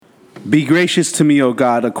Be gracious to me, O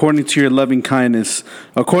God, according to your loving kindness.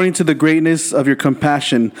 According to the greatness of your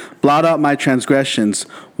compassion, blot out my transgressions.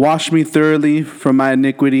 Wash me thoroughly from my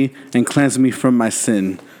iniquity and cleanse me from my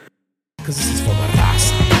sin. Because this is for the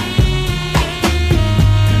raza.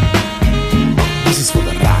 This is for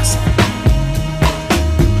the raza.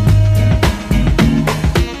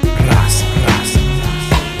 Raza, raza,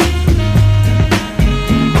 raza.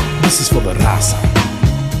 This is for the raza.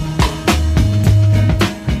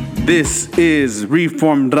 This is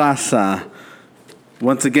Reformed Raza.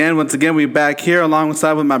 Once again, we're back here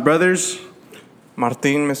alongside with my brothers.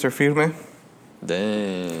 Martin, Mr. Firme.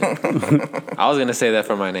 Dang. I was going to say that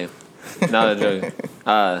for my name. No, joking.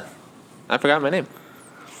 I forgot my name.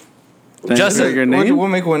 Justin. Your name? We'll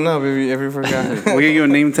make one up if you forgot. We'll get you a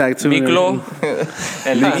name tag too. Miklo.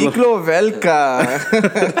 Miklo Velka.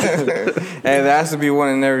 Hey, there has to be one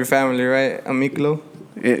in every family, right? A Miklo.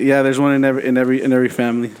 Yeah, there's one in every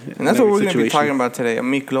family. And that's what we're going to be talking about today, a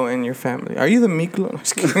Miklo in your family. Are you the Miklo? No,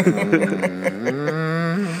 just kidding.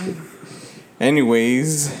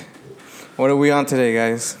 Anyways, what are we on today,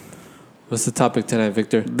 guys? What's the topic tonight,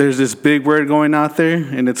 Victor? There's this big word going out there,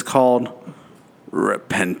 and it's called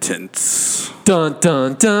repentance. Dun,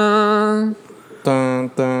 dun, dun.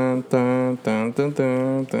 Dun, dun, dun, dun, dun,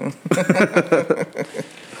 dun, dun.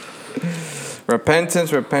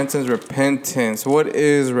 Repentance. What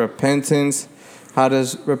is repentance? How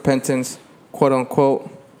does repentance, quote unquote,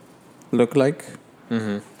 look like?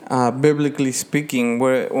 Mm-hmm. Biblically speaking,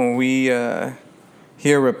 when we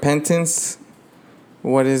hear repentance,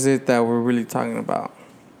 what is it that we're really talking about?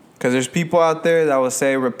 Because there's people out there that will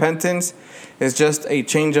say repentance is just a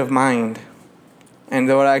change of mind. And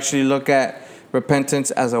they would actually look at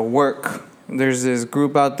repentance as a work. There's this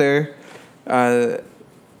group out there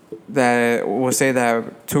that will say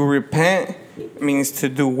that to repent means to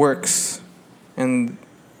do works. And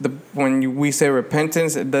when we say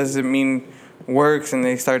repentance, it doesn't mean works and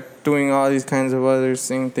they start doing all these kinds of other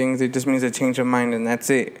things. It just means a change of mind and that's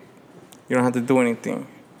it. You don't have to do anything.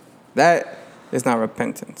 That is not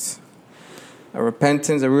repentance. A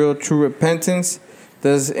real true repentance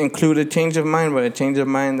does include a change of mind, but a change of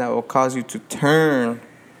mind that will cause you to turn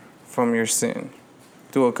from your sin.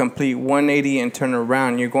 Do a complete 180 and turn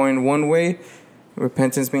around. You're going one way.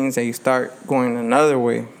 Repentance means that you start going another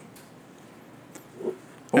way.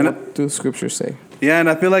 What do scriptures say? Yeah, and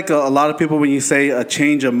I feel like a lot of people, when you say a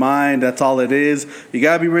change of mind, that's all it is. You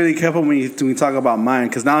got to be really careful when you talk about mind.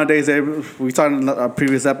 Because nowadays, we talked in a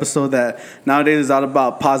previous episode that nowadays it's all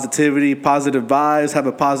about positivity, positive vibes, have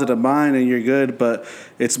a positive mind, and you're good. But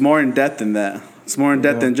it's more in depth than that. It's more in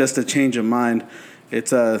depth than just a change of mind.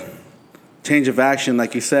 It's a change of action,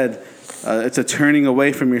 like you said. It's a turning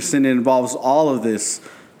away from your sin. It involves all of this.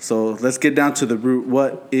 So let's get down to the root.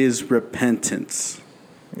 What is repentance?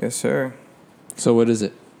 Yes, sir. So what is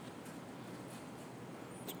it?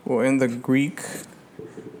 Well, in the Greek,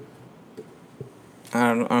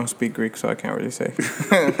 I don't speak Greek, so I can't really say.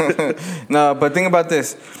 No, but think about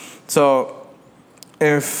this. So,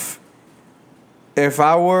 if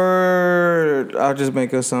I'll just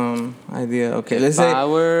make us some idea. Okay, let's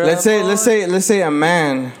say a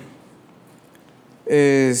man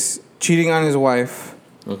is cheating on his wife.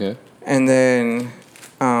 Okay. And then,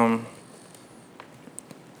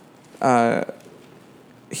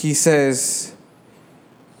 he says,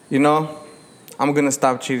 I'm going to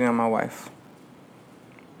stop cheating on my wife.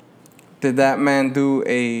 Did that man do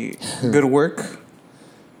a good work?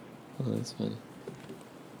 Oh, that's funny.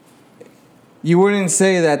 You wouldn't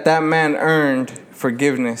say that man earned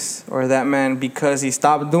forgiveness, or that man, because he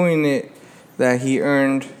stopped doing it, that he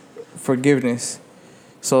earned forgiveness.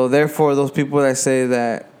 So therefore, those people that say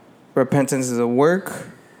that repentance is a work,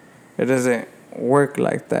 it doesn't work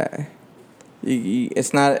like that.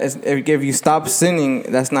 It's not. If you stop sinning,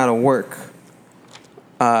 that's not a work.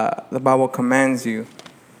 The Bible commands you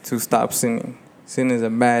to stop sinning. Sin is a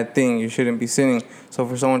bad thing. You shouldn't be sinning. So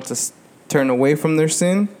for someone to turn away from their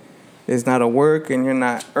sin is not a work, and you're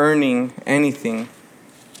not earning anything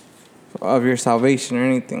of your salvation or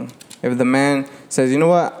anything. If the man says, you know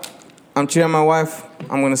what, I'm cheating on my wife,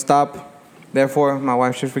 I'm going to stop. Therefore, my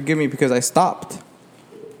wife should forgive me because I stopped.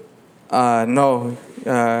 No.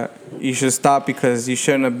 You should stop because you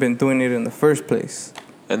shouldn't have been doing it in the first place.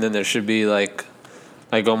 And then there should be like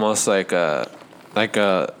almost like a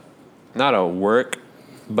not a work,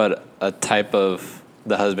 but a type of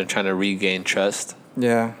the husband trying to regain trust.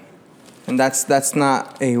 Yeah. And that's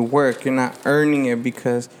not a work. You're not earning it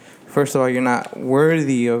because, first of all, you're not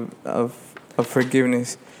worthy of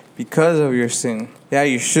forgiveness because of your sin. Yeah,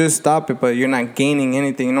 you should stop it, but you're not gaining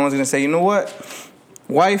anything. No one's going to say, you know what,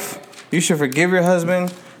 wife, you should forgive your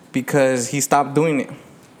husband because he stopped doing it.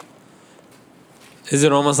 Is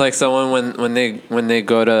it almost like someone when they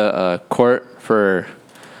go to court for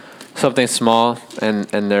something small and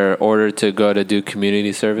they're ordered to go to do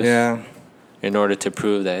community service? Yeah. In order to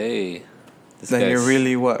prove that, hey, That you're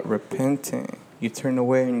really repentant. You turn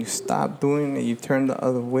away and you stop doing it. You turn the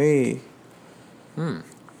other way.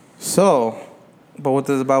 So, but what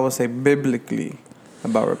does the Bible say biblically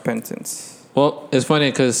about repentance? Well, it's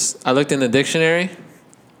funny because I looked in the dictionary,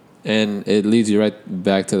 and it leads you right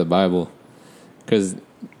back to the Bible. Because,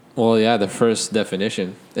 the first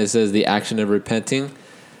definition, it says the action of repenting,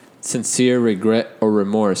 sincere regret or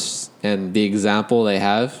remorse. And the example they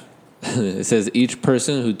have, it says each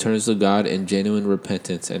person who turns to God in genuine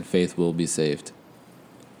repentance and faith will be saved.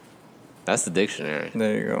 That's the dictionary.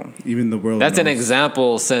 There you go. Even the world. That's knows. an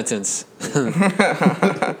example sentence.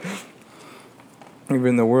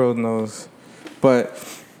 Even the world knows.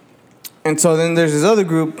 And so then there's this other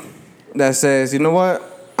group that says, you know what?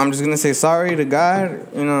 I'm just going to say sorry to God.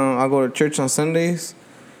 I'll go to church on Sundays.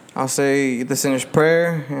 I'll say the sinner's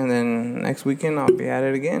prayer. And then next weekend, I'll be at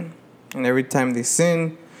it again. And every time they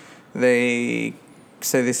sin, they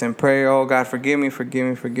say this in prayer. Oh, God, forgive me, forgive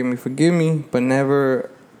me, forgive me, forgive me. But never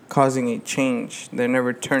causing a change. They're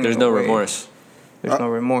never turning There's no away. remorse. There's no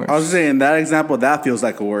remorse. I was saying that example, that feels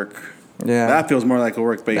like a work. Yeah. That feels more like a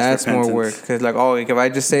work-based That's repentance. more work. Because, if I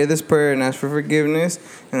just say this prayer and ask for forgiveness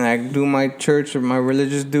and I do my church or my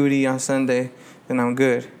religious duty on Sunday, then I'm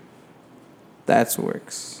good. That's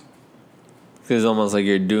works. It's almost like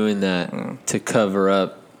you're doing that to cover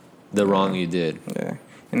up the wrong you did. Yeah.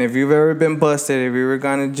 And if you've ever been busted, if you ever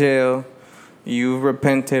gone to jail, you've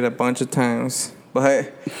repented a bunch of times. But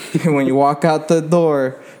when you walk out the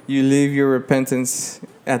door, you leave your repentance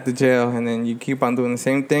at the jail, and then you keep on doing the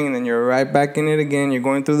same thing, and then you're right back in it again. You're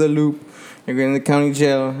going through the loop. You're going to the county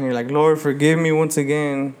jail, and you're like, Lord, forgive me once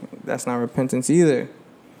again. That's not repentance either.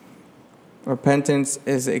 Repentance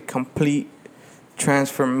is a complete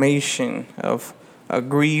transformation of a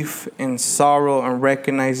grief and sorrow and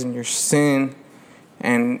recognizing your sin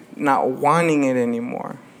and not wanting it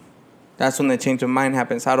anymore. That's when the change of mind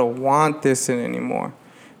happens. I don't want this sin anymore.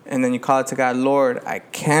 And then you call it to God, Lord, I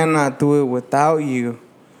cannot do it without you.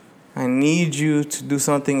 I need you to do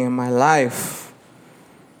something in my life.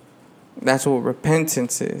 That's what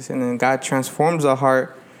repentance is. And then God transforms the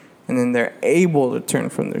heart, and then they're able to turn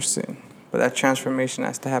from their sin. But that transformation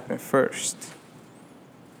has to happen first.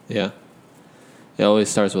 Yeah. It always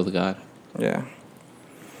starts with God. Yeah.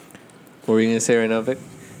 What were you going to say right now, Vic?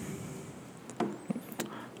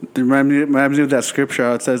 It reminds me of that scripture.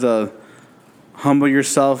 How it says, humble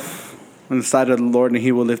yourself in the sight of the Lord, and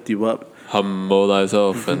he will lift you up. Humble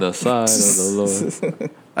thyself in the sight of the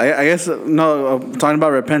Lord. I guess, talking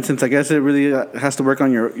about repentance, I guess it really has to work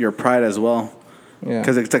on your pride as well. Yeah.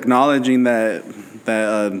 Because it's acknowledging that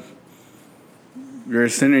you're a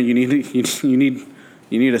sinner. You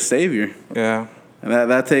need a savior. Yeah. And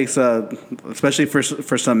that takes, especially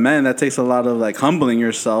for some men, that takes a lot of humbling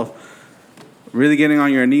yourself, really getting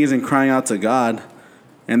on your knees and crying out to God.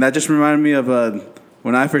 And that just reminded me of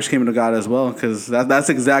when I first came to God as well, because that's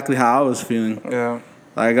exactly how I was feeling. Yeah.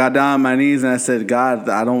 I got down on my knees and I said, God,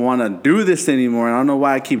 I don't want to do this anymore. And I don't know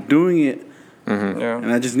why I keep doing it. Mm-hmm. Yeah.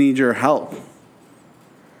 And I just need your help.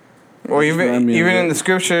 Well, even in the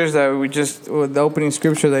scriptures that the opening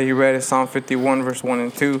scripture that you read is Psalm 51, verse 1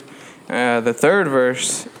 and 2. The third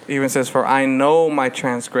verse even says, for I know my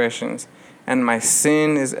transgressions, and my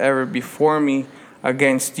sin is ever before me.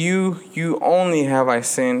 Against you only have I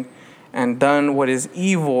sinned, and done what is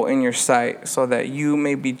evil in your sight, so that you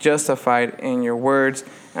may be justified in your words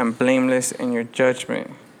and blameless in your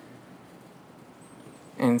judgment.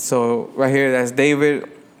 And so right here, that's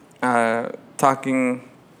David talking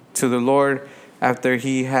to the Lord after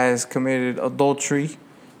he has committed adultery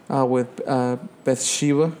with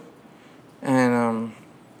Bathsheba, and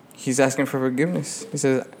he's asking for forgiveness.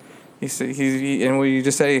 And what you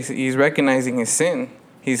just said, he's recognizing his sin.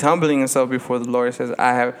 He's humbling himself before the Lord. He says,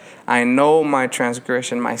 I know my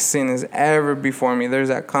transgression. My sin is ever before me. There's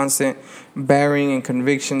that constant bearing and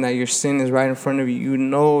conviction that your sin is right in front of you. You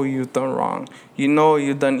know you've done wrong. You know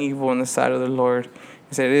you've done evil in the sight of the Lord.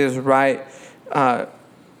 He said, it is right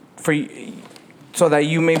for you, so that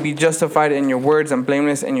you may be justified in your words and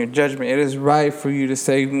blameless in your judgment. It is right for you to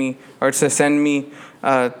save me or to send me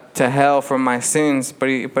to hell for my sins. But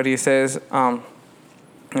he says,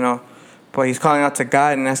 but he's calling out to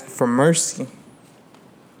God and asking for mercy.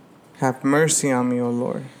 Have mercy on me, O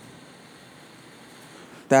Lord.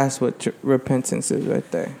 That's what repentance is right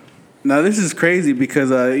there. Now, this is crazy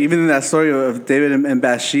because even in that story of David and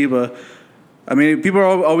Bathsheba, I mean, people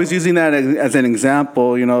are always using that as an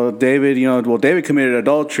example. David. David committed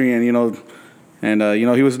adultery, and he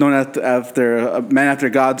was known after a man after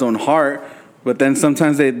God's own heart. But then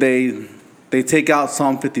sometimes they take out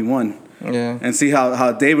Psalm 51, and see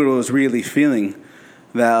how David was really feeling.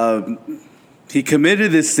 That he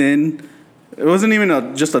committed this sin. It wasn't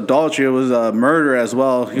even just adultery; it was murder as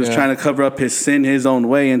well. He was trying to cover up his sin his own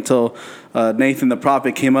way until Nathan the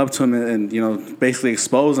prophet came up to him and basically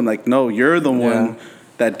exposed him. Like, no, you're the one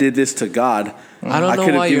that did this to God. I don't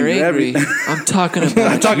know why you're angry. I'm talking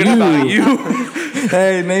about you.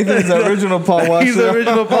 Hey, Nathan's the original Paul Washer. He's the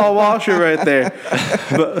original Paul Washer right there.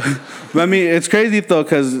 But I mean, it's crazy though,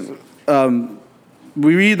 because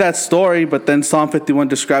we read that story, but then Psalm 51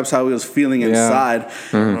 describes how he was feeling inside.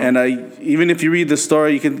 Mm-hmm. And even if you read the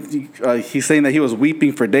story, he's saying that he was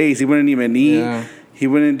weeping for days. He wouldn't even eat. Yeah. He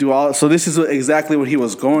wouldn't do all. So this is exactly what he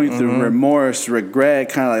was going through: remorse, regret,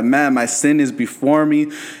 kind of like, man, my sin is before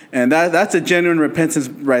me, and that's a genuine repentance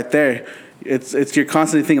right there. It's you're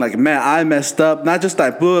constantly thinking like, man, I messed up. Not just I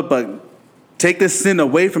blew it, but take this sin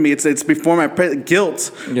away from me. It's before my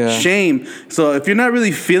guilt, shame. So if you're not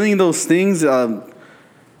really feeling those things,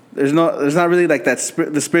 there's not really like that.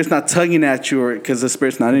 The Spirit's not tugging at you, because the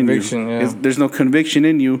Spirit's not in you. There's no conviction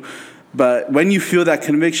in you. But when you feel that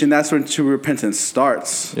conviction, that's when true repentance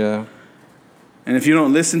starts. Yeah. And if you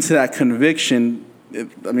don't listen to that conviction,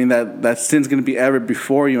 that sin's going to be ever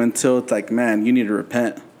before you until it's like, man, you need to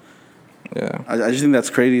repent. Yeah. I just think that's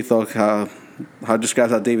crazy, though, how it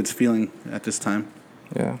describes how David's feeling at this time.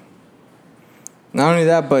 Yeah. Not only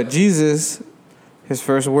that, but Jesus, his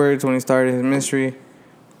first words when he started his ministry,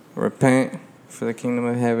 repent, for the kingdom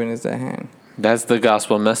of heaven is at hand. That's the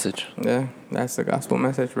gospel message. Yeah, that's the gospel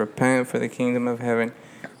message. Repent, for the kingdom of heaven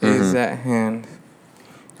is at hand.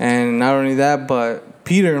 And not only that, but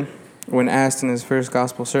Peter, when asked in his first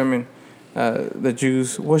gospel sermon, the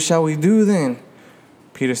Jews, what shall we do then?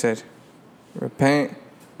 Peter said, repent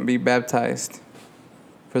and be baptized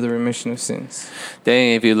for the remission of sins.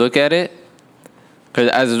 Dang, if you look at it,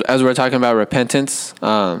 because as we're talking about repentance,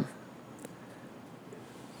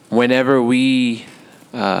 whenever we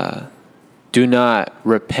do not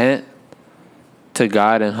repent to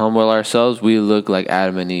God and humble ourselves, we look like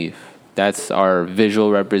Adam and Eve. That's our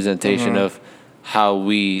visual representation of how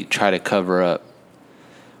we try to cover up.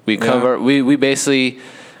 We basically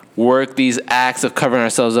work these acts of covering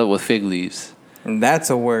ourselves up with fig leaves. And that's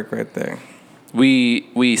a work right there.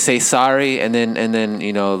 We say sorry, and then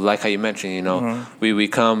like how you mentioned, we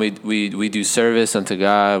come, we do service unto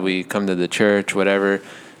God, we come to the church, whatever,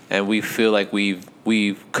 and we feel like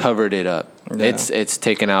we've covered it up. Yeah. It's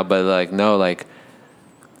taken out, but no,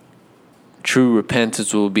 true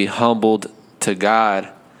repentance will be humbled to God,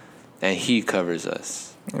 and He covers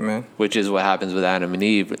us. Amen. Which is what happens with Adam and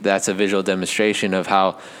Eve. That's a visual demonstration of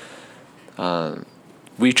how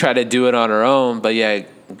we try to do it on our own, but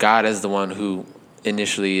God is the one who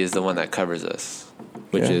initially is the one that covers us,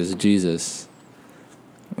 which is Jesus.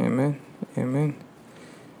 Amen. Amen.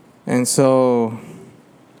 And so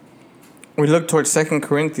we look towards 2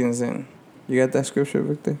 Corinthians then. You got that scripture,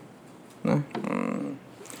 Victor? No?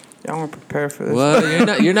 Y'all weren't prepared for this.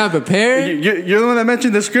 Well, you're not prepared? You're the one that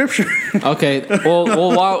mentioned the scripture. Okay. Well,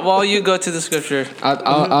 while you go to the scripture,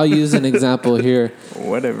 I'll use an example here.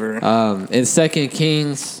 Whatever. In 2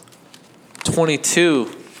 Kings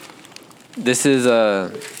 22, this is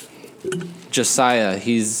Josiah.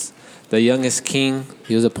 He's the youngest king.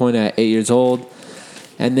 He was appointed at 8 years old.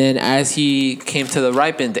 And then as he came to the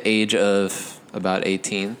ripened age of about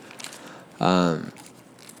 18,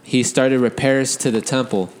 he started repairs to the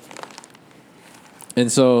temple.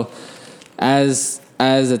 And so as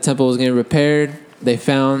the temple was getting repaired, they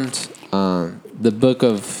found the book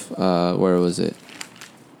of, where was it?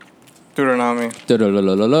 Deuteronomy.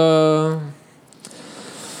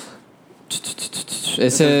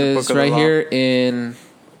 It says right here in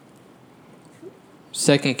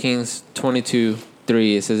 2 Kings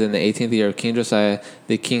 22:3, it says, in the 18th year of King Josiah,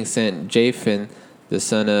 the king sent Japhan, the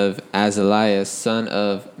son of Azaliah, son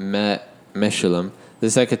of Meshullam, the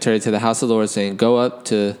secretary, to the house of the Lord, saying, go up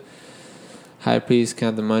to high priest,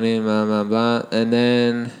 count the money, blah, blah, blah. And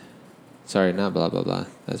then, sorry, not blah, blah, blah.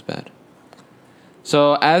 That's bad.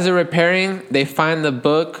 So as they're repairing, they find the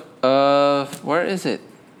book of, where is it?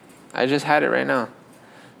 I just had it right now.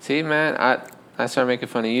 See, man, I started making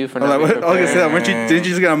fun of you for not being prepared. Didn't you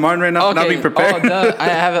just get a Martin right now for not being prepared? I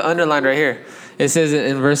have it underlined right here. It says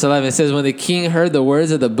in verse 11, it says, when the king heard the words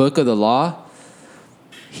of the book of the law,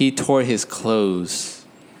 he tore his clothes.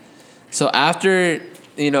 So after,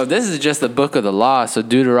 this is just the book of the law. So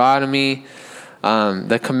Deuteronomy,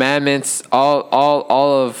 the commandments, all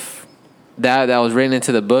of that was written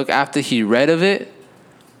into the book, after he read of it,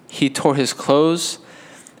 he tore his clothes.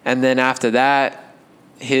 And then after that,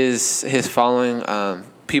 his following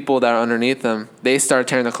people that are underneath him, they start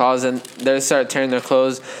tearing their clothes, and they start tearing their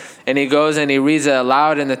clothes. And he goes and he reads it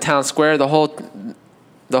aloud in the town square. The whole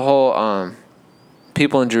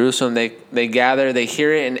people in Jerusalem, they gather, they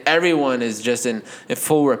hear it, and everyone is just in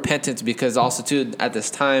full repentance, because also too at this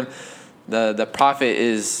time, the prophet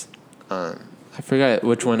is, I forgot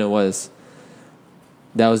which one it was,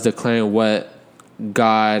 that was declaring what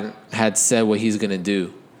God had said what he's going to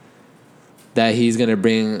do. That he's going to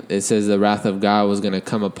bring, it says the wrath of God was going to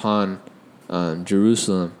come upon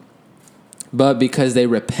Jerusalem. But because they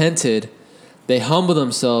repented, they humbled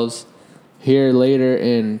themselves. Here later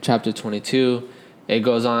in chapter 22, it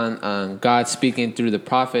goes on, God speaking through the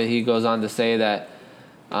prophet, he goes on to say that,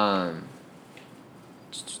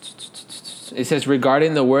 it says,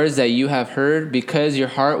 regarding the words that you have heard, because your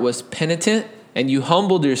heart was penitent and you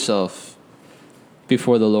humbled yourself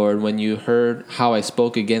before the Lord when you heard how I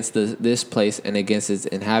spoke against this place and against its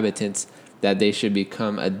inhabitants, that they should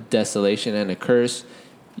become a desolation and a curse,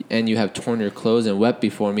 and you have torn your clothes and wept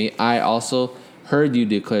before me. I also heard you,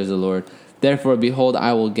 declares the Lord. Therefore, behold,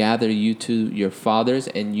 I will gather you to your fathers,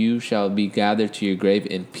 and you shall be gathered to your grave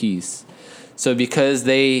in peace. So because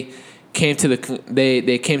they came to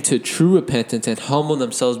they came to true repentance and humbled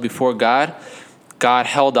themselves before God, God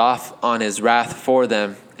held off on his wrath for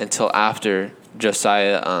them until after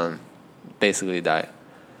Josiah basically died.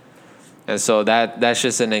 And so that's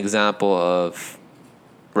just an example of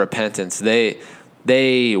repentance. They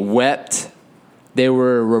wept. They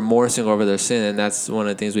were remorsing over their sin, and that's one of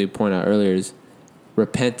the things we pointed out earlier is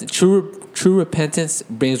repentance. True repentance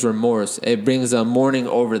brings remorse. It brings a mourning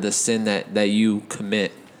over the sin that you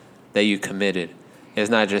committed. It's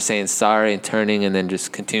not just saying sorry and turning and then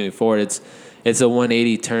just continuing forward. It's a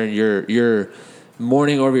 180 turn. You're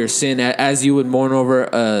mourning over your sin as you would mourn over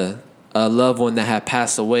a loved one that had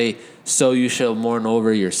passed away. So you shall mourn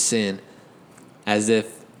over your sin, as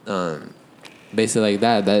if basically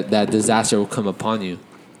like that disaster will come upon you.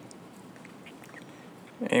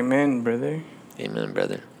 Amen, brother. Amen,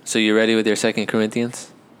 brother. So you ready with your 2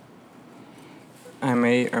 Corinthians? I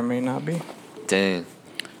may or may not be. Dang.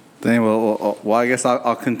 Well, I guess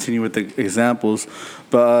I'll continue with the examples.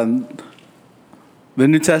 But the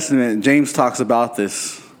New Testament, James talks about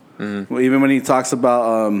this. Mm-hmm. Even when he talks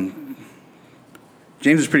about,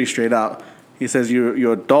 James is pretty straight out. He says,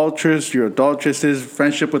 you're adulterous, you're adulteresses,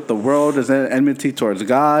 friendship with the world is enmity towards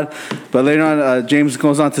God. But later on, James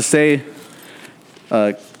goes on to say,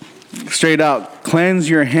 straight out, cleanse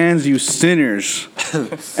your hands, you sinners,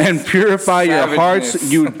 and purify your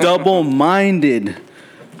hearts, you double-minded.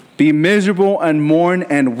 Be miserable and mourn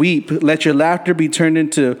and weep. Let your laughter be turned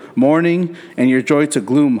into mourning and your joy to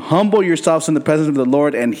gloom. Humble yourselves in the presence of the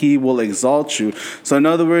Lord, and he will exalt you. So in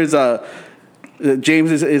other words,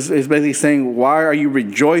 James is basically saying, why are you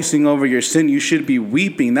rejoicing over your sin? You should be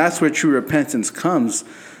weeping. That's where true repentance comes.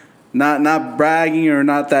 Not bragging, or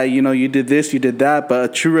not that, you did this, you did that,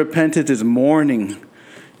 but true repentance is mourning.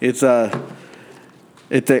 It's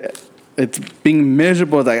being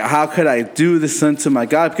miserable. Like, how could I do this unto my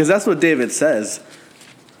God? Because that's what David says.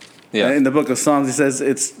 Yeah. In the book of Psalms, he says,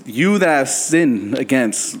 it's you that I've sinned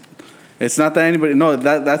against. It's not that anybody. No,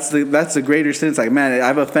 that's the greater sin. It's like, man,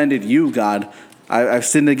 I've offended you, God. I've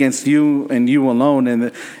sinned against you and you alone,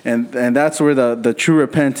 and that's where the true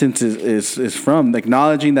repentance is from.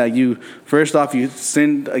 Acknowledging that you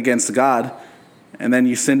sinned against God, and then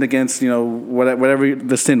you sinned against whatever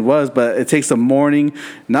the sin was. But it takes a mourning,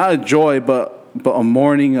 not a joy, but a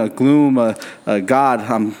mourning, a gloom, a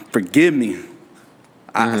God, forgive me.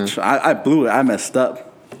 Mm-hmm. I blew it. I messed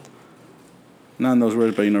up. Not in those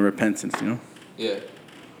words, but repentance. Yeah.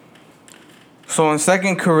 So in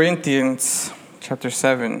 2 Corinthians chapter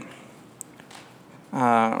 7,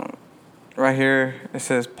 right here it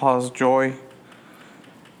says Paul's joy.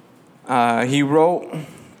 He wrote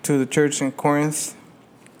to the church in Corinth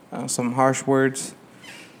some harsh words,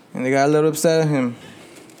 and they got a little upset at him.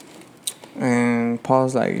 And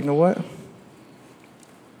Paul's like, you know what?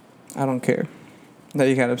 I don't care that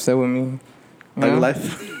you got upset with me. Thug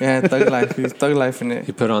life? Yeah, thug life. He's thug life in it.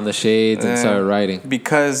 He put on the shades and started writing.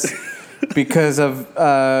 Because of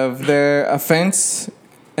their offense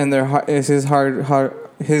and his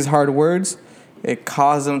hard words, it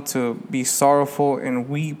caused them to be sorrowful and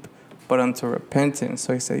weep, but unto repentance.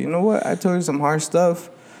 So he said, you know what? I told you some harsh stuff,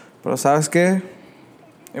 but ¿sabes qué?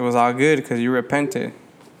 It was all good because you repented.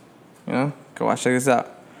 Go watch, check this out.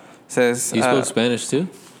 It says he spoke Spanish too?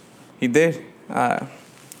 He did.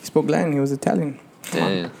 He spoke Latin. He was Italian.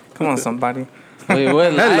 Come on, somebody. Wait,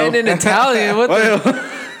 what? Lion and Italian? What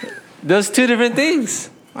the? Those two different things.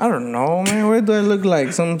 I don't know, man. What do I look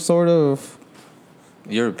like? Some sort of,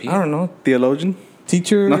 European. I don't know, Theologian?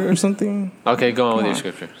 teacher or something? Okay, go on with your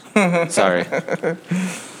scripture. Sorry.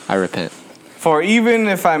 I repent. For even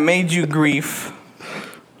if I made you grief,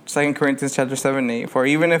 2 Corinthians chapter 7:8. For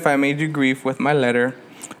even if I made you grief with my letter,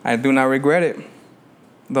 I do not regret it.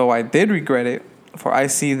 Though I did regret it, for I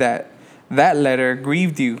see that letter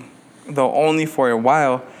grieved you, though only for a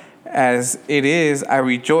while. As it is, I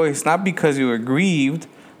rejoice, not because you were grieved,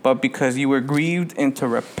 but because you were grieved into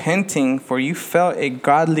repenting, for you felt a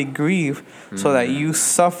godly grief, so that you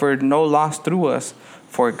suffered no loss through us.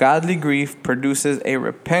 For godly grief produces a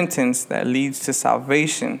repentance that leads to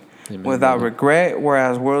salvation without regret,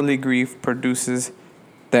 whereas worldly grief produces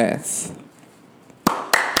death.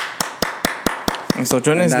 And so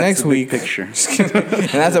join us next week. Picture.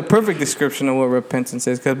 And that's a perfect description of what repentance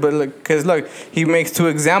is. Because look, he makes two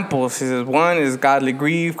examples. He says one is godly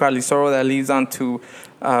grief, godly sorrow that leads on to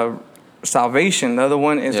salvation. The other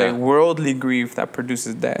one is a worldly grief that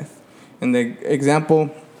produces death. And the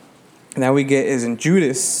example that we get is in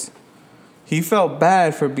Judas. He felt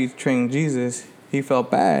bad for betraying Jesus. He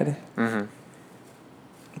felt bad. Mm-hmm.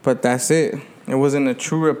 But that's it. It wasn't a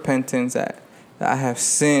true repentance that I have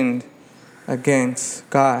sinned against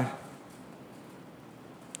God.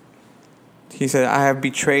 He said, I have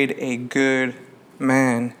betrayed a good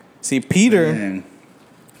man. See, Peter,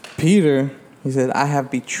 he said, I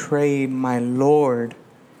have betrayed my Lord,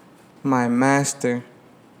 my master.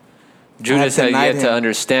 Judas had yet to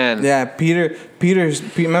understand. Yeah,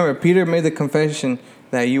 remember, Peter made the confession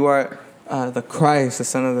that you are the Christ, the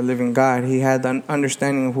Son of the living God. He had the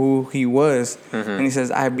understanding of who he was. Mm-hmm. And he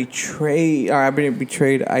says, I've been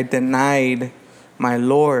betrayed, I denied my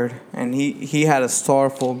Lord. And he had a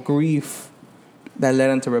sorrowful grief that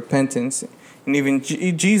led unto repentance. And even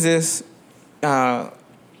Jesus, I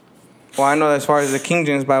know as far as the King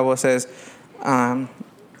James Bible says,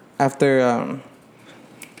 after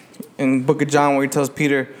in Book of John where he tells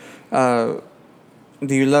Peter, do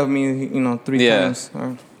you love me, 3 times?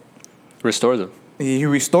 Restores him. He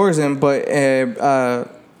restores him, but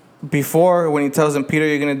before, when he tells him, Peter,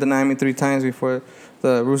 you're going to deny me 3 times before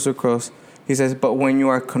the rooster crows, he says, but when you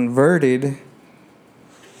are converted,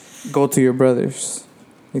 go to your brothers.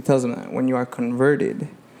 He tells him that, when you are converted.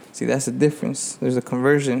 See, that's the difference. There's a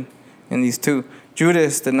conversion in these two.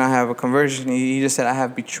 Judas did not have a conversion. He just said, I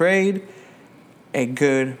have betrayed a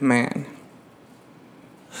good man.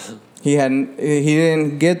 He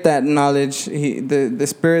didn't get that knowledge. The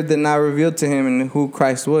Spirit did not reveal to him who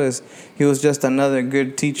Christ was. He was just another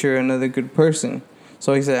good teacher, another good person.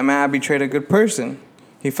 So he said, man, I betrayed a good person.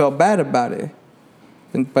 He felt bad about it.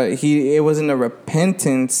 But it wasn't a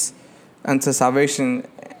repentance unto salvation,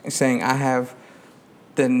 saying, I have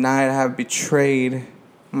denied, I have betrayed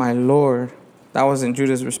my Lord. That wasn't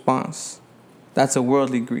Judas' response. That's a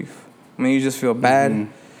worldly grief. I mean, you just feel bad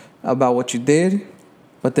about what you did,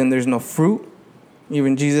 but then there's no fruit.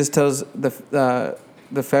 Even Jesus tells the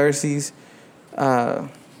Pharisees,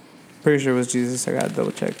 pretty sure it was Jesus, I got to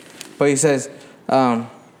double check. But he says,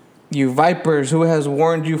 you vipers, who has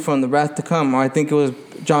warned you from the wrath to come? Or I think it was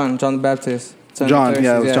John the Baptist. John, it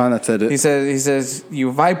was John that said it. He says,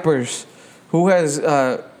 you vipers, who has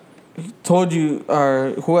told you,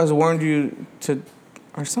 or who has warned you to,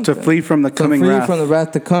 or something? To flee from the coming wrath. To flee from the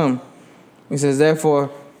wrath to come. He says,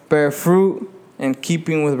 therefore, bear fruit in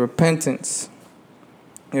keeping with repentance.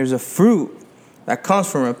 There's a fruit that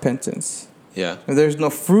comes from repentance. Yeah. If there's no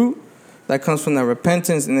fruit that comes from that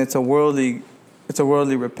repentance, and it's a worldly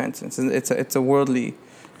repentance. It's a worldly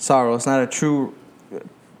sorrow. It's not a true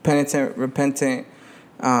penitent, repentant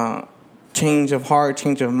change of heart,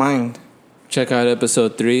 change of mind. Check out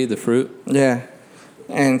episode 3, the fruit. Yeah,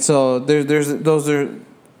 and so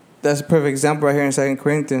that's a perfect example right here in 2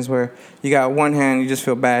 Corinthians where you got one hand, you just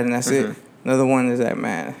feel bad, and that's it. Another one is that,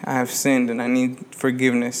 man, I have sinned and I need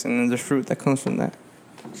forgiveness, and then there's fruit that comes from that.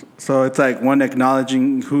 So it's like one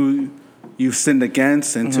acknowledging who you've sinned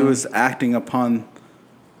against, and two is acting upon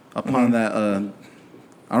that.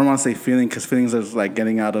 I don't want to say feeling, because feelings are like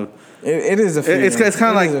getting out of. It is a feeling. It's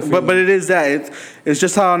kind of like, but it is that. It's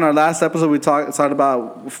just how in our last episode we talked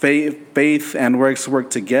about faith and works work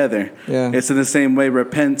together. Yeah. It's in the same way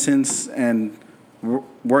repentance and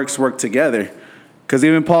works work together. Because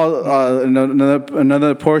even Paul, in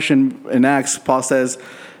another portion in Acts, Paul says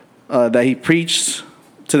that he preached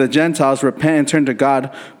to the Gentiles, repent and turn to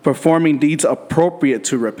God, performing deeds appropriate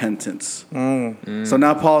to repentance. So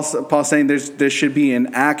now Paul's saying there should be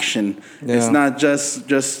an action. Yeah. It's not just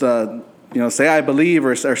say I believe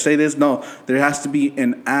or say this. No, there has to be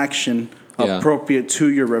an action Yeah. appropriate to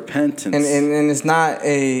your repentance. And it's not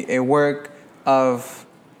a work of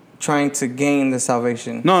trying to gain the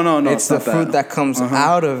salvation. No, It's the not fruit that comes Uh-huh.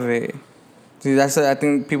 out of it. See, I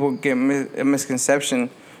think people get a misconception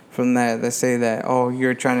from that. They say that, oh,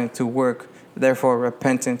 you're trying to work, therefore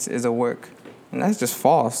repentance is a work. And that's just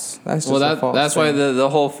false. That's just a false that's why thing. the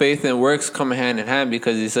whole faith and works come hand in hand,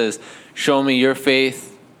 because he says, show me your faith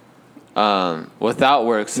without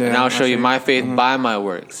works, and I'll show you my faith by my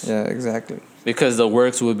works. Yeah, exactly. Because the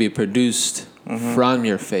works will be produced from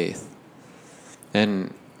your faith.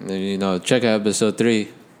 And, check out episode 3.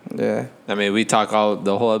 Yeah. I mean, we talk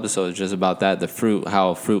the whole episode is just about that, the fruit,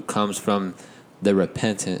 how fruit comes from the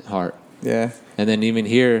repentant heart. Yeah. And then even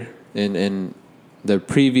here in the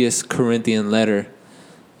previous Corinthian letter,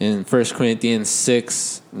 in 1 Corinthians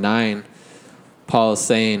 6:9, Paul is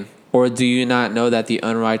saying, or do you not know that the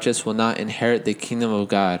unrighteous will not inherit the kingdom of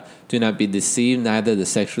God? Do not be deceived, neither the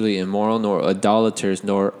sexually immoral, nor idolaters,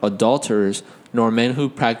 nor adulterers, nor men who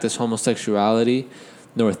practice homosexuality,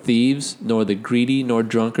 nor thieves, nor the greedy, nor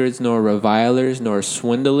drunkards, nor revilers, nor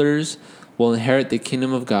swindlers will inherit the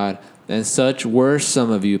kingdom of God. And such were some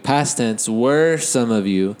of you, past tense, were some of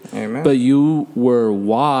you. Amen. But you were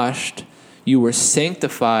washed, you were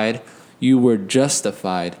sanctified, you were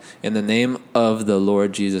justified in the name of the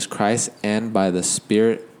Lord Jesus Christ and by the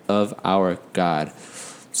Spirit of our God.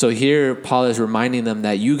 So here Paul is reminding them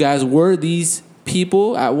that you guys were these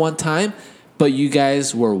people at one time, but you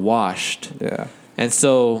guys were washed. Yeah. And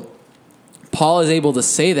so Paul is able to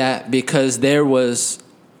say that because there was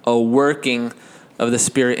a working of the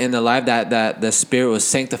Spirit in their life, that the Spirit was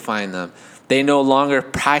sanctifying them. They no longer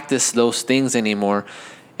practiced those things anymore.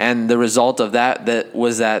 And the result of that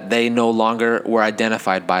was that they no longer were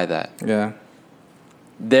identified by that. Yeah.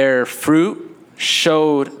 Their fruit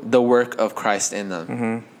showed the work of Christ in them.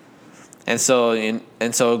 Mm-hmm. And so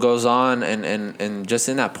it goes on, and just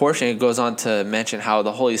in that portion, it goes on to mention how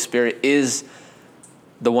the Holy Spirit is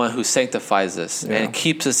the one who sanctifies us and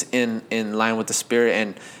keeps us in line with the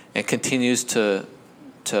Spirit and continues to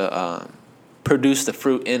produce the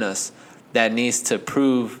fruit in us that needs to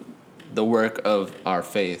prove the work of our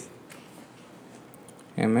faith.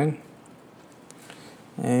 Amen.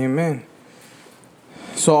 Amen.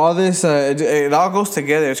 So all this, it all goes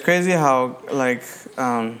together. It's crazy how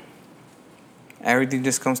everything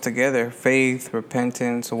just comes together. Faith,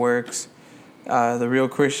 repentance, works. The real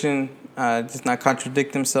Christian does not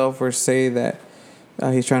contradict himself or say that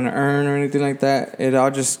he's trying to earn or anything like that. It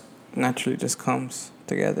all just naturally just comes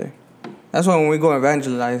together. That's why when we go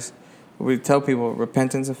evangelize, we tell people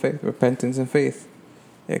repentance and faith, repentance and faith.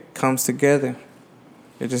 It comes together.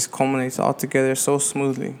 It just culminates all together so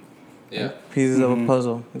smoothly. Yeah. Like pieces of a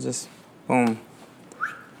puzzle. It's just boom.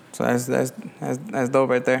 So that's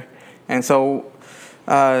dope right there. And so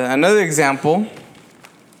another example,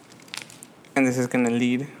 and this is going to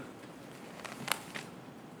lead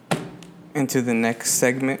into the next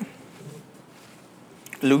segment.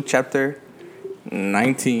 Luke chapter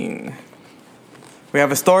 19. We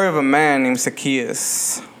have a story of a man named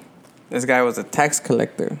Zacchaeus. This guy was a tax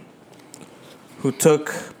collector who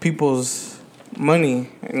took people's money.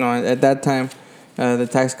 At that time, the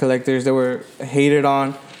tax collectors, they were hated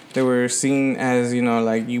on. They were seen as,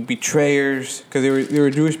 like you betrayers, because they were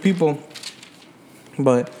Jewish people,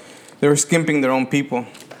 but they were skimping their own people.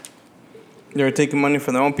 They were taking money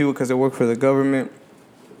from their own people because they worked for the government,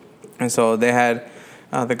 and so they had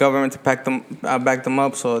the government to back them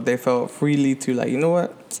up, so they felt freely to you know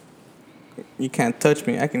what? You can't touch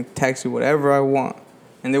me. I can tax you whatever I want.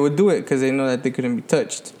 And they would do it because they know that they couldn't be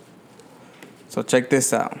touched. So check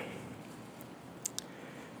this out.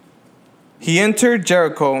 He entered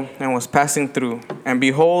Jericho and was passing through, and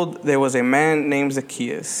behold, there was a man named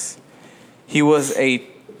Zacchaeus. He was a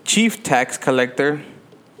chief tax collector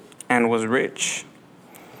and was rich.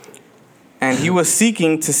 And he was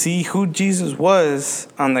seeking to see who Jesus was.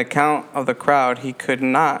 On the account of the crowd, he could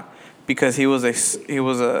not, because he was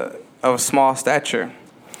of small stature.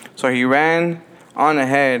 So he ran on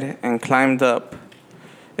ahead and climbed up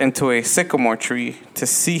into a sycamore tree to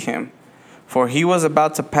see him, for he was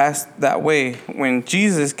about to pass that way. When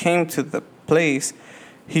Jesus came to the place,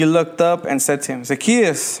 he looked up and said to him,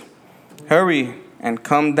 Zacchaeus, hurry and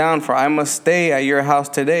come down, for I must stay at your house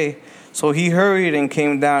today. So he hurried and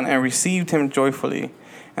came down and received him joyfully.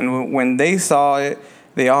 And when they saw it,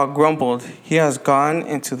 they all grumbled, he has gone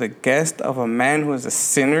into the guest of a man who is a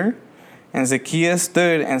sinner. And Zacchaeus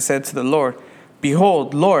stood and said to the Lord,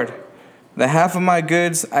 Behold, Lord, the half of my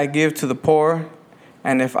goods I give to the poor,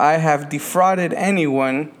 and if I have defrauded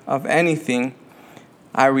anyone of anything,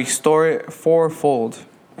 I restore it fourfold.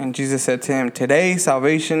 And Jesus said to him, Today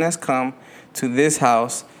salvation has come to this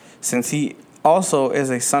house, since he also is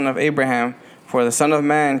a son of Abraham. For the Son of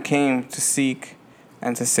Man came to seek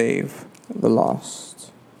and to save the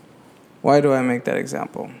lost. Why do I make that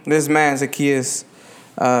example? This man, Zacchaeus,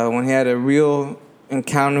 when he had a real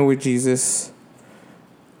encounter with Jesus,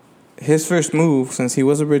 his first move, since he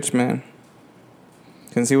was a rich man,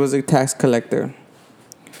 since he was a tax collector,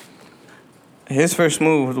 his first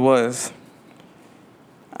move was,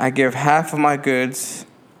 I give half of my goods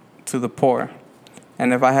to the poor.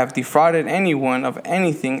 And if I have defrauded anyone of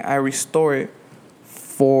anything, I restore it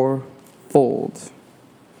fourfold.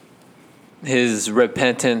 His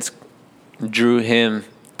repentance drew him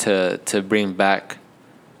to bring back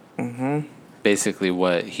basically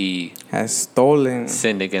what he Has stolen.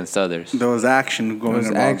 sinned against others. There was action going was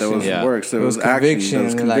about. action. There was Yeah. works. There It was was action. conviction. There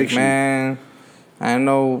was Like, conviction. man, I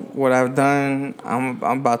know what I've done. I'm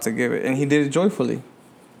about to give it. And he did it joyfully.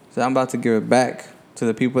 So I'm about to give it back to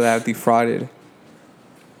the people that have defrauded.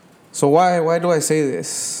 So why do I say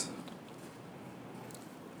this?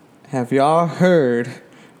 Have y'all heard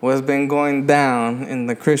what's been going down in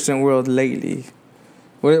the Christian world lately?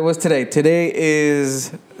 What's today? Today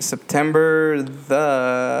is September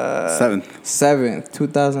the 7th,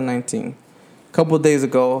 2019. A couple of days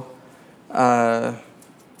ago, the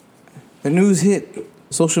news hit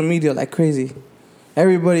social media like crazy.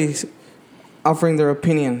 Everybody's offering their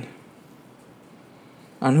opinion.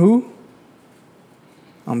 On who?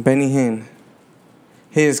 On Benny Hinn.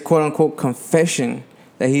 His quote-unquote confession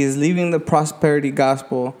that he is leaving the prosperity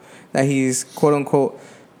gospel, that he's quote-unquote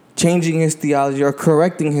changing his theology or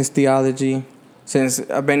correcting his theology, since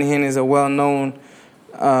Benny Hinn is a well-known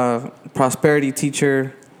prosperity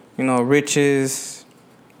teacher, riches,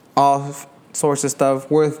 all sorts of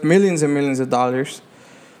stuff, worth millions and millions of dollars.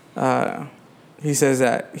 He says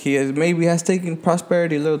that he has taken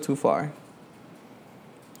prosperity a little too far.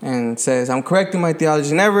 And says, I'm correcting my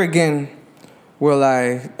theology. Never again will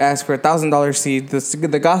I ask for $1,000 seed.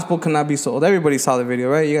 The gospel cannot be sold. Everybody saw the video,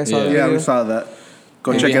 right? You guys saw the video? Yeah, we saw that.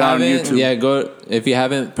 Go If check you it out on haven't- YouTube. Yeah, go. If you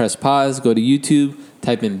haven't, press pause. Go to YouTube.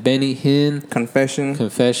 Type in Benny Hinn Confession.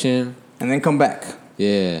 confession. And then come back.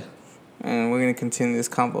 Yeah. And we're going to continue this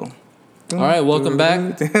combo. All right, welcome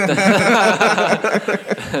back.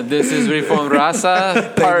 This is Reformed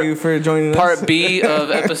Raza, Thank you for joining us. part B of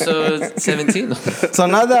episode 17. So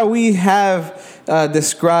now that we have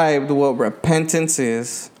described what repentance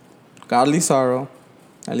is, godly sorrow,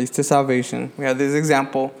 at least to salvation, we have this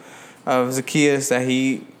example of Zacchaeus, that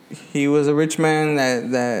he was a rich man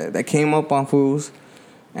that came up on fools,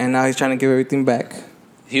 and now he's trying to give everything back.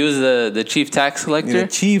 He was the chief tax collector. He's a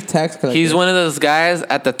chief tax collector. He's one of those guys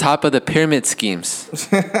at the top of the pyramid schemes.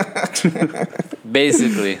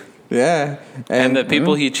 Basically. Yeah. And the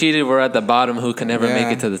people he cheated were at the bottom who can never Yeah.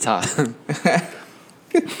 make it to the top.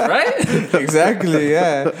 Right? Exactly,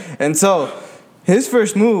 yeah. And so his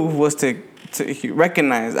first move was to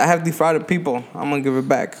recognize, I have defrauded people. I'm going to give it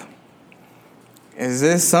back. Is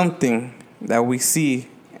this something that we see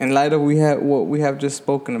in light of what we have just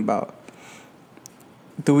spoken about?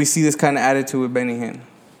 Do we see this kind of attitude with Benny Hinn,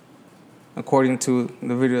 according to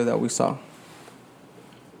the video that we saw?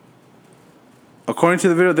 According to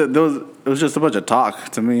the video, it was just a bunch of talk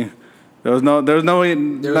to me. There was no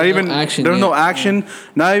action. There was no action,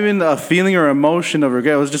 not even a feeling or emotion of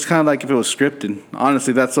regret. It was just kind of like if it was scripted.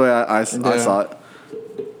 Honestly, that's the way I saw it.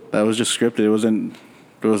 That was just scripted.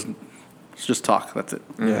 It's just talk. That's it.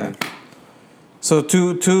 Yeah. So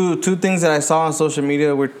two things that I saw on social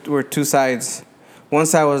media were two sides. One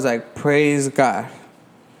side was like, praise God.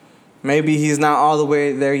 Maybe he's not all the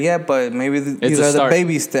way there yet, but maybe these are the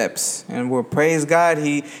baby steps. And we're praise God.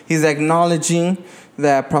 He's acknowledging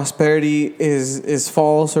that prosperity is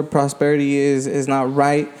false, or prosperity is not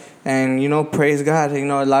right. And praise God.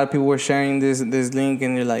 A lot of people were sharing this link,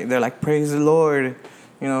 and they're like, praise the Lord.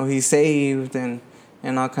 He's saved and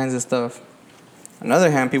all kinds of stuff. On the other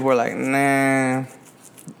hand, people were like, nah.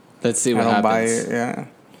 Let's see what I don't happens. buy it. Yeah.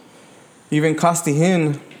 Even Costi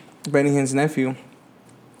Hinn, Benny Hinn's nephew,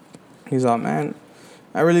 he's all, man,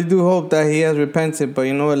 I really do hope that he has repented, but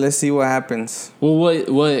you know what? Let's see what happens. Well,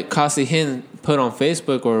 what Costi Hinn put on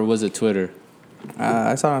Facebook, or was it Twitter?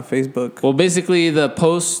 I saw it on Facebook. Well, basically the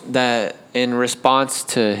post that in response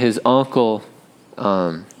to his uncle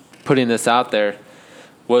putting this out there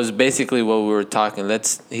was basically what we were talking.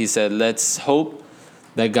 He said, let's hope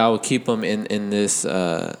that God will keep him in this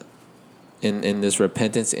in this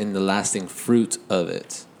repentance, in the lasting fruit of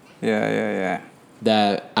it. Yeah.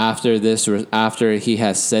 That after he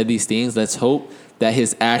has said these things, let's hope that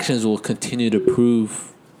his actions will continue to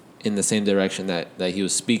prove in the same direction that he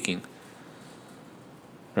was speaking.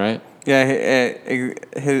 Right? Yeah,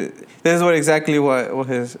 this is exactly what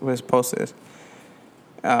his post is.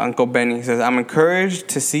 Uncle Benny says, I'm encouraged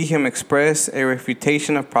to see him express a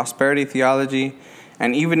refutation of prosperity theology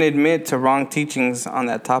and even admit to wrong teachings on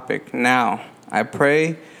that topic. Now, I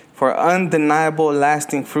pray for undeniable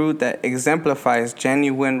lasting fruit that exemplifies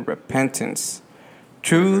genuine repentance.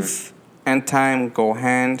 Truth and time go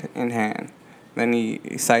hand in hand. Then he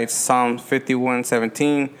cites Psalm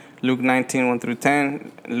 51:17, Luke 19:1 through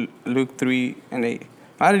 10, Luke 3 and 8.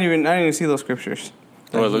 I didn't even see those scriptures.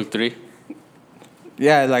 Or Luke 3?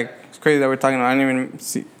 Yeah, like it's crazy that we're talking about. I didn't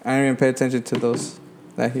even pay attention to those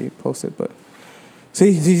that he posted, but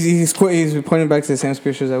see, he's pointing back to the same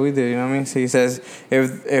scriptures that we did. You know what I mean? So he says,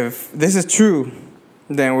 if this is true,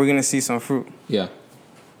 then we're gonna see some fruit. Yeah.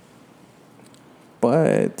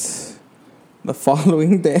 But the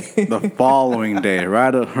following day,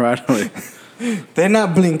 right away. they're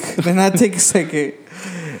not blink. They're not take a second.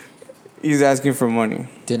 He's asking for money.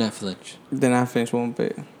 Did not flinch. Did not finish one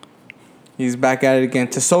bit. He's back at it again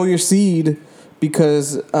to sow your seed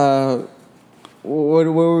because what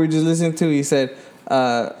were we just listening to? He said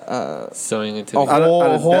Sowing into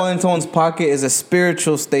a hole in someone's pocket is a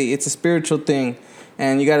spiritual state. It's a spiritual thing,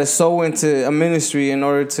 and you got to sow into a ministry in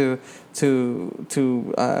order to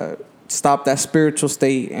stop that spiritual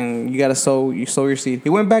state, and you got to sow your seed. He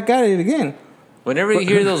went back at it again. Whenever you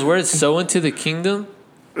hear those words, sow into the kingdom,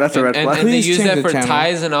 That's a red flag. and they Please use change that the for channel.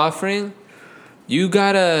 tithes and offering, you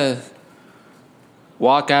gotta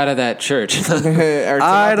walk out of that church. All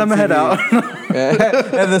Alright, I'm head out.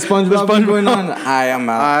 And the SpongeBob thing going on. I'm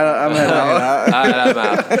out. I'm head out. Alright, I'm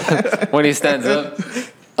out. When he stands up,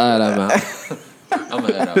 alright, I'm out. I'm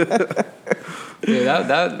gonna head out. Yeah,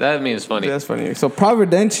 that means funny. That's funny. So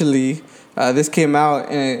providentially, this came out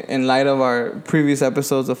in light of our previous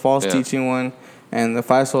episodes, the false teaching one, and the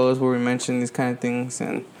 5 solas where we mentioned these kind of things,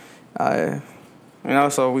 and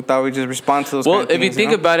so we thought we'd just respond to those. Well, kind of if you things,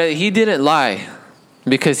 think about it, he didn't lie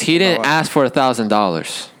because he didn't ask for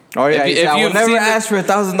 $1,000. Oh yeah, if I will you've never seen ask for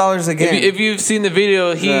 $1,000 again. If you've seen the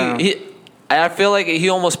video, I feel like he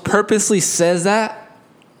almost purposely says that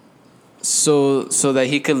so that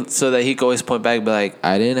he could always point back and be like,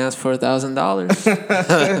 I didn't ask for $1,000.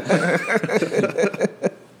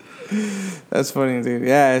 That's funny, dude.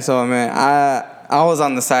 Yeah. So man, I was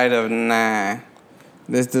on the side of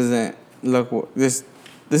this doesn't look this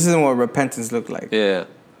isn't what repentance looked like. Yeah.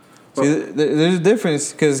 See, there's a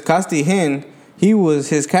difference because Costi Hinn, he was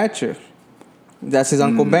his catcher. That's his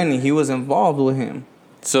Uncle Benny. He was involved with him.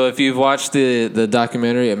 So if you've watched the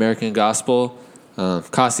documentary American Gospel,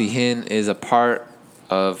 Costi Hinn is a part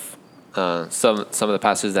of some of the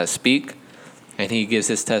pastors that speak, and he gives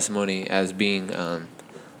his testimony as being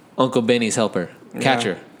Uncle Benny's helper,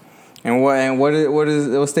 catcher. And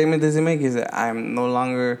what statement does he make? Is that I'm no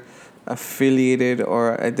longer affiliated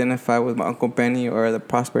or identified with my Uncle Benny or the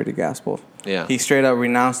prosperity gospel. Yeah. He straight up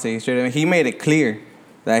renounced it. He made it clear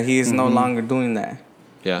that he is no longer doing that.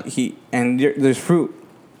 Yeah. There's fruit.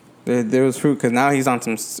 There was fruit because now he's on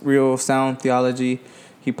some real sound theology.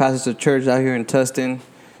 He pastors a church out here in Tustin.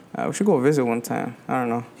 We should go visit one time. I don't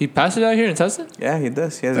know. He pastored out here in Tustin? Yeah, he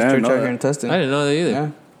does. He has a church out here in Tustin. I didn't know that either. Yeah.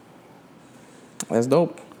 That's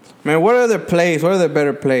dope. Man, what other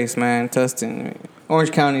better place, man? Tustin.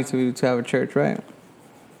 Orange County to have a church, right?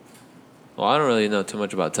 Well, I don't really know too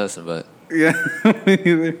much about Tustin, but Yeah.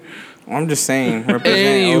 I'm just saying.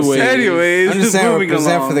 Anyways, I'm just saying moving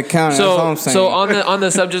represent along. for the county. That's all I'm saying. So on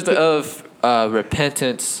the subject of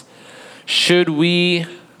repentance, should we,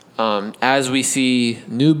 as we see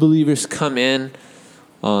new believers come in,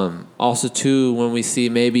 also too when we see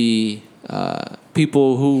maybe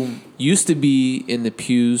people who used to be in the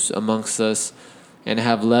pews amongst us and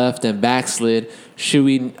have left and backslid, should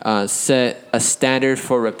we set a standard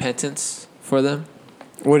for repentance for them?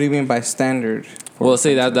 What do you mean by standard? Well,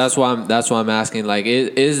 see that's why I'm asking. Like,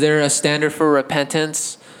 is there a standard for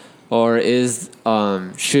repentance, or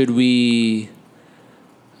should we?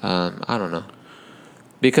 I don't know,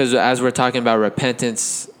 because as we're talking about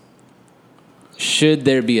repentance, should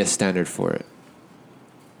there be a standard for it?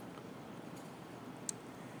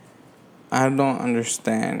 I don't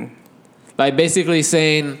understand. Like basically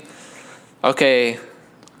saying, okay.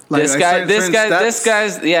 This guy's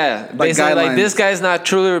not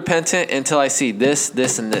truly repentant until I see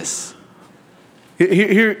this, and this.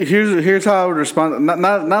 Here's how I would respond.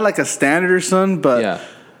 Not like a standard or something, but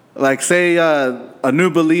like say a new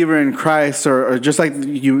believer in Christ, or just like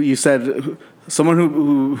you said,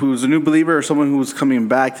 Someone who's a new believer or someone who's coming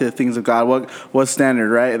back to the things of God. What standard,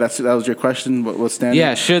 right? That was your question. What standard?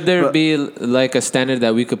 Yeah, should there be like a standard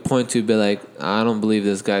that we could point to, be like, I don't believe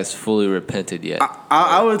this guy's fully repented yet?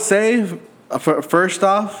 I would say, first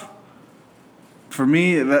off, for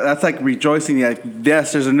me, that's like rejoicing. Like,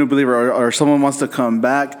 yes, there's a new believer or someone wants to come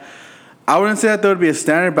back. I wouldn't say that there would be a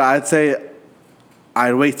standard, but I'd say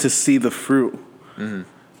I'd wait to see the fruit. Mm-hmm.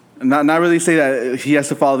 Not really say that he has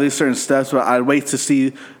to follow these certain steps, but I'd wait to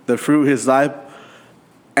see the fruit of his life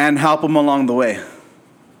and help him along the way.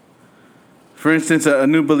 For instance, a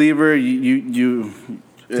new believer, you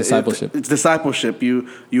discipleship. It's discipleship.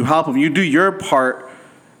 You help him. You do your part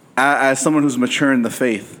as someone who's mature in the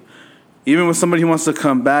faith. Even with somebody who wants to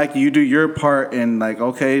come back, you do your part in like,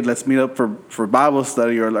 okay, let's meet up for Bible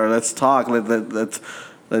study or let's talk. Let's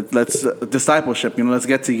discipleship. Let's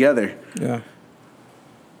get together. Yeah.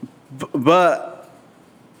 But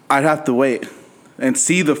I'd have to wait and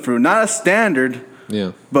see the fruit. Not a standard,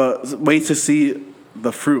 but wait to see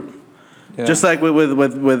the fruit. Yeah. Just like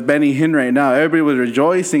with Benny Hinn right now, everybody was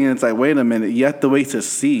rejoicing, and it's like, wait a minute, you have to wait to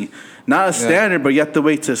see. Not a standard, but you have to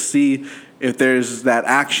wait to see if there's that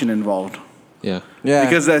action involved. Yeah.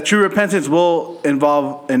 Because that true repentance will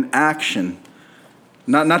involve an action.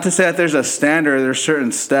 Not to say that there's a standard, there's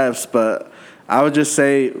certain steps, but I would just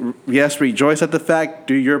say, yes, rejoice at the fact,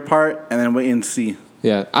 do your part, and then wait and see.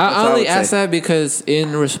 Yeah, I only ask that because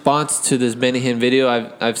in response to this Benny Hinn video,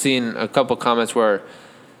 I've seen a couple comments where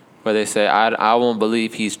they say, I won't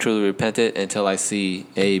believe he's truly repented until I see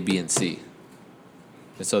A, B, and C.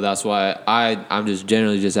 And so that's why I'm just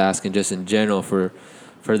generally just asking, just in general, for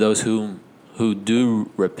those who do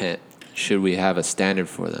repent, should we have a standard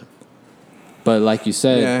for them? But like you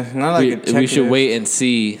said, we should wait and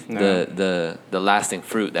see the lasting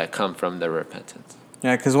fruit that come from the repentance.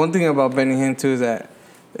 Yeah, because one thing about Benny Hinn too is that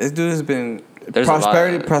this dude has been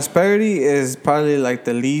prosperity. Prosperity is probably like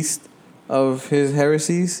the least of his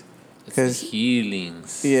heresies. Because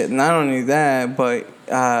healings. Yeah, not only that, but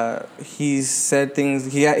he's said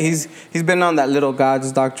things. He's been on that little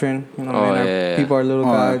gods doctrine. People are little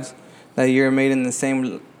gods. That you're made in the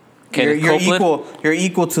same. You're equal. You're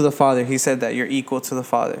equal to the Father. He said that you're equal to the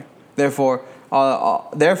Father. Therefore,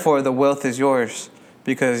 the wealth is yours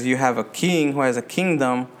because you have a king who has a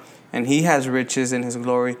kingdom, and he has riches in his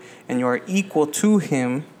glory, and you are equal to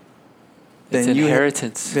him. It's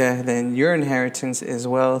inheritance. Then your inheritance is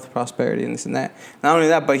wealth, prosperity, and this and that. Not only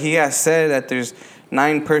that, but he has said that there's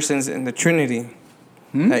 9 persons in the Trinity.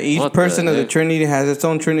 That each person of the Trinity has its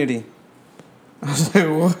own Trinity. I was like,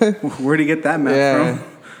 what? Where'd he get that math from?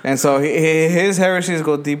 And so his heresies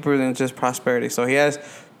go deeper than just prosperity. So he has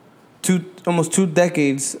almost 2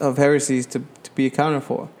 decades of heresies to be accounted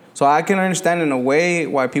for. So I can understand in a way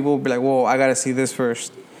why people will be like, whoa, I got to see this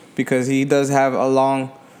first. Because he does have a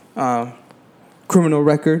long criminal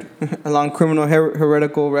record, a long criminal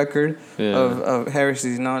heretical record of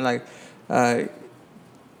heresies. One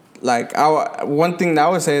thing that I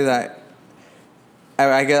would say that,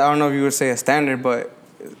 I guess, I don't know if you would say a standard, but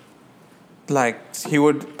like he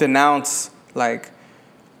would denounce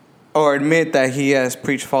or admit that he has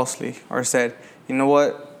preached falsely or said, you know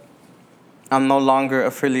what, I'm no longer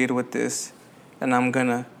affiliated with this and I'm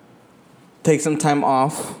gonna take some time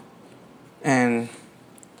off and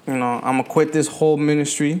I'm gonna quit this whole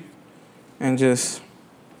ministry and just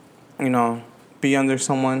be under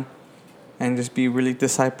someone and just be really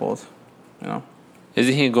discipled.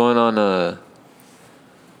 Isn't he going on a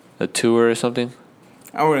tour or something?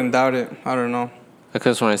 I wouldn't doubt it. I don't know.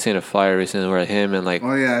 Because when I seen a flyer recently where him and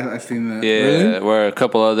oh yeah, I've seen that. Yeah, really? Where a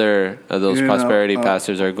couple other of those prosperity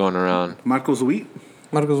pastors are going around. Marcos Witt.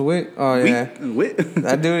 Oh yeah. Witt.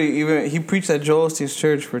 That dude he preached at Joel Osteen's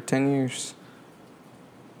church for 10 years.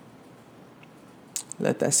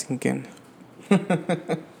 Let that sink in.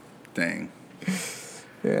 Dang.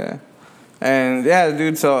 Yeah. And yeah,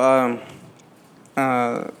 dude. So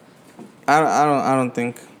I don't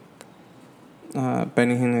think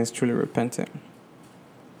Benny Hinn is truly repentant.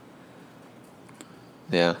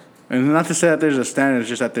 Yeah. And not to say that there's a standard, it's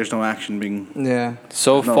just that there's no action being. Yeah.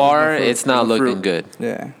 So far, it's not looking good.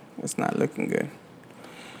 Yeah, it's not looking good.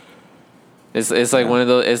 It's like one of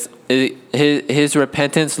those. His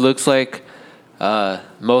repentance looks like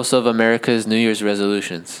most of America's New Year's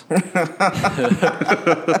resolutions.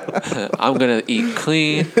 I'm gonna eat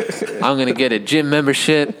clean. I'm gonna get a gym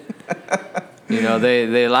membership.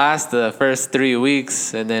 They last the first 3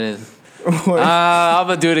 weeks, and then I'm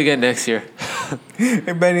gonna do it again next year.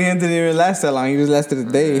 Benny Hinn didn't even last that long. He just lasted a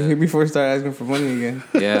day before he started asking for money again.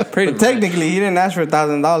 Yeah, pretty much. Technically, he didn't ask for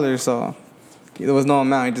 $1,000, so There was no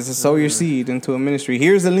amount. He just said, sow your seed into a ministry.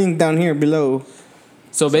 Here's the link down here below.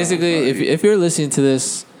 So basically, if you're listening to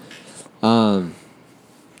this, and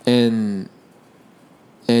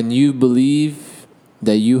you believe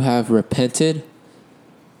that you have repented,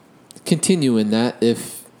 continue in that.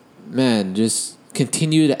 Just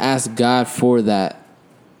continue to ask God for that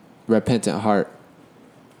repentant heart.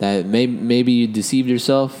 That maybe you deceived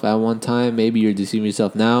yourself at one time. Maybe you're deceiving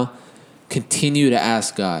yourself now. Continue to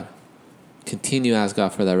ask God. Continue to ask God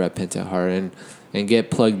for that repentant heart and get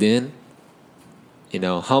plugged in.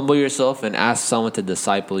 Humble yourself and ask someone to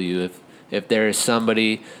disciple you. If there is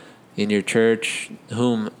somebody in your church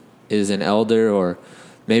whom is an elder or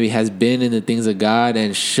maybe has been in the things of God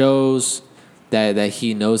and shows that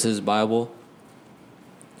he knows his Bible,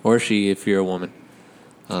 or she if you're a woman.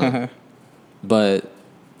 But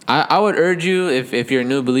I would urge you, if you're a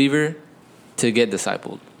new believer, to get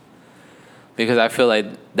discipled. Because I feel like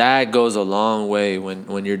that goes a long way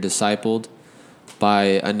when you're discipled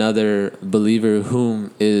by another believer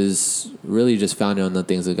whom is really just founded on the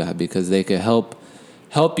things of God, because they could help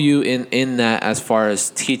you in that, as far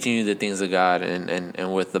as teaching you the things of God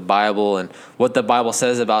and with the Bible and what the Bible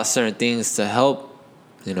says about certain things to help,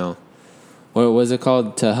 what was it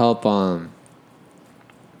called? To help,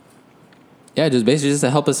 just basically just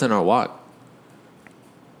to help us in our walk.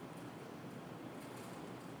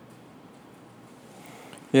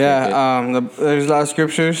 Yeah, there's a lot of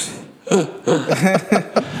scriptures Go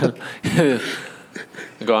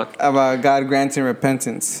on. about God granting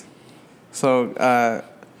repentance. So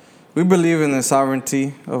we believe in the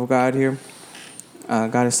sovereignty of God here.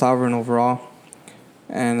 God is sovereign over all.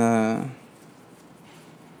 And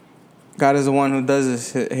God is the one who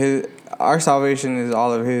does this. Our salvation is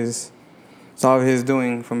all of His. It's all of His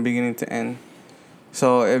doing from beginning to end.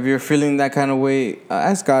 So if you're feeling that kind of way,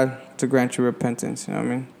 ask God to grant you repentance. You know what I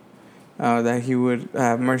mean? That He would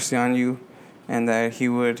have mercy on you, and that He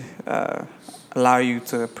would allow you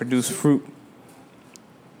to produce fruit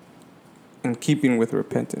in keeping with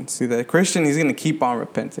repentance. See, the Christian, he's going to keep on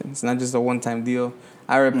repenting. It's not just a one-time deal.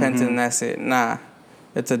 I repented and that's it. Nah,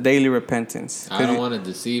 it's a daily repentance. I don't want to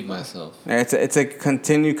deceive myself. It's a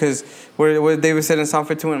continue, because what David said in Psalm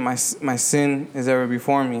 51, my sin is ever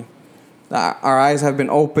before me. Our eyes have been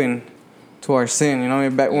open to our sin. You know,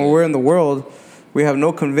 back when we're in the world, we have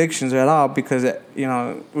no convictions at all, because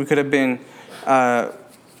we could have been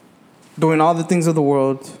doing all the things of the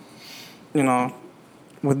world,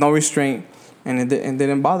 with no restraint, and it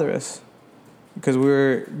didn't bother us, because we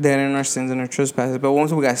were dead in our sins and our trespasses. But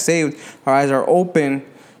once we got saved, our eyes are open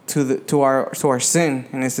to our sin,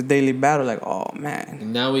 and it's a daily battle. Like, oh man,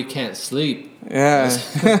 and now we can't sleep. Yeah.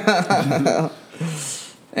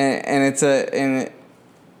 and it's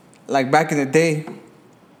like back in the day.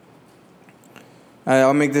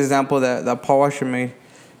 I'll make the example that Paul Washer made.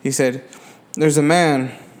 He said, there's a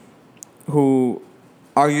man who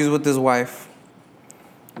argues with his wife,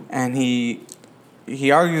 and he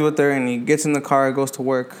argues with her, and he gets in the car, goes to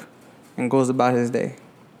work, and goes about his day.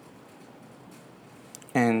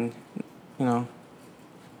 And,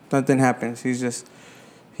 nothing happens. He's just,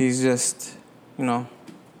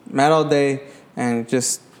 mad all day, and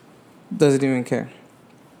just doesn't even care.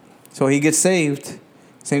 So he gets saved.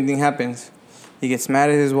 Same thing happens. He gets mad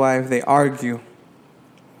at his wife. They argue.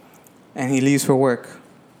 And he leaves for work.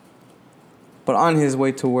 But on his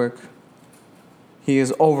way to work, he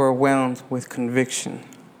is overwhelmed with conviction.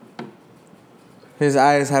 His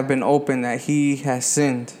eyes have been opened that he has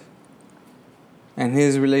sinned. And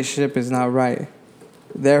his relationship is not right.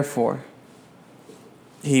 Therefore,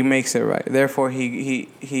 he makes it right. Therefore,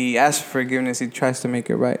 he asks for forgiveness. He tries to make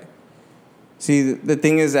it right. See, the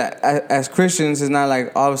thing is that as Christians, it's not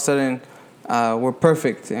like all of a sudden we're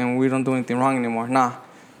perfect and we don't do anything wrong anymore. Nah.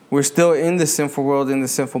 We're still in the sinful world, in the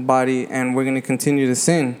sinful body, and we're going to continue to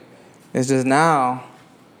sin. It's just now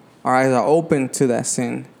our eyes are open to that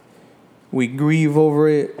sin. We grieve over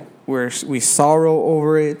it. We sorrow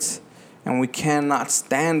over it. And we cannot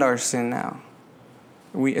stand our sin now.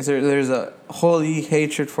 There's a holy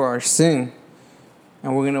hatred for our sin.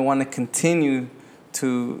 And we're going to want to continue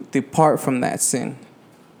to depart from that sin.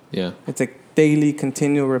 Yeah. It's a daily,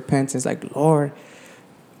 continual repentance. Like, Lord,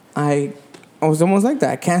 I was almost like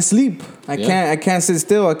that. I can't sleep. I can't sit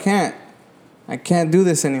still. I can't do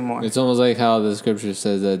this anymore. It's almost like how the scripture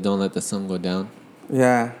says that don't let the sun go down.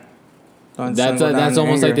 Yeah. That's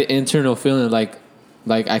almost like the internal feeling, like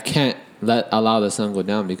I can't allow the sun go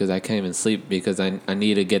down because I can't even sleep because I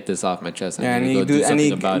need to get this off my chest. I need to do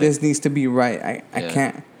something about it. This needs to be right. I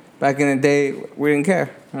can't. Back in the day, we didn't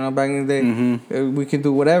care. Back in the day, we could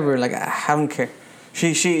do whatever. Like, I don't care.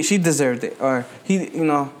 She deserved it, or he.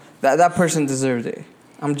 that person deserved it.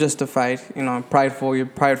 I'm justified. You know, I'm prideful. You're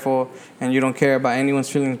prideful, and you don't care about anyone's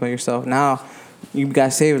feelings but yourself. Now, you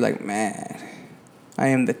got saved. Like, man, I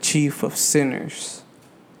am the chief of sinners.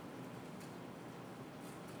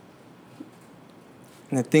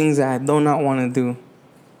 And the things that I do not want to do,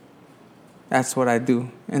 that's what I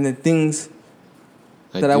do. And the things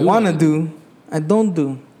that I want to do, I don't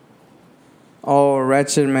do. Oh,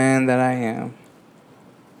 wretched man that I am.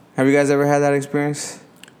 Have you guys ever had that experience?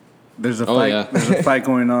 There's a fight. Yeah. There's a fight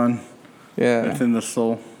going on Yeah. within the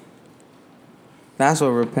soul. That's what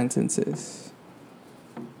repentance is.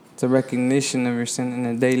 It's a recognition of your sin and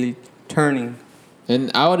a daily turning.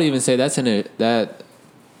 And I would even say that's that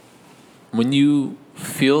when you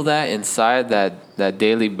feel that inside, that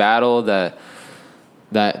daily battle, that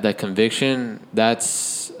conviction,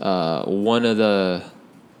 that's one of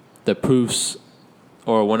the proofs,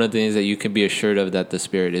 or one of the things that you can be assured of, that the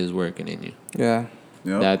Spirit is working in you. Yeah.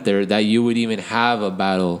 Yep. That you would even have a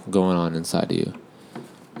battle going on inside of you.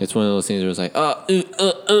 It's one of those things where it's like,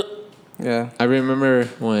 Yeah. I remember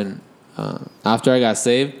when after I got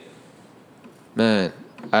saved, man,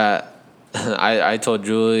 I told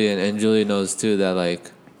Julie, and Julie knows too, that like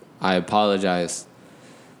I apologized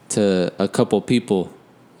to a couple people.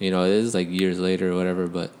 You know, it is like years later or whatever,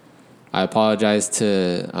 but I apologized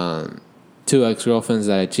to 2 ex-girlfriends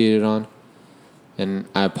that I cheated on, and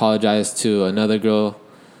I apologized to another girl,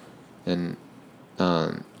 and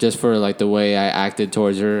just for like the way I acted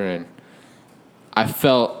towards her, and I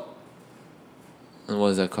felt, what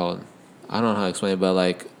is that called? I don't know how to explain it, but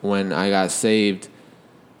like when I got saved,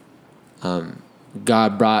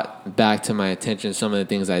 God brought back to my attention some of the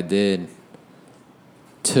things I did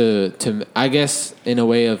to I guess in a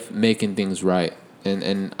way of making things right.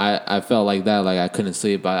 And I felt like that, like I couldn't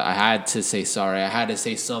sleep. I had to say sorry. I had to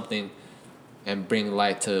say something and bring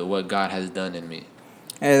light to what God has done in me.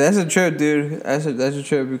 Hey, that's a trip, dude. That's a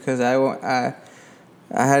trip, because I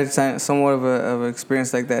had somewhat of an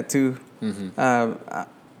experience like that too. Mm-hmm.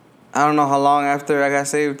 I don't know how long after I got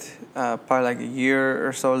saved. Probably like a year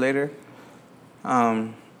or so later.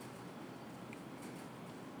 I'm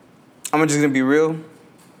just gonna be real.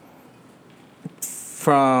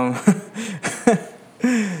 From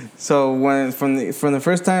so from the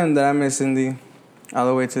first time that I met Cindy, all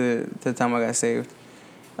the way to the time I got saved,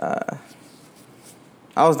 I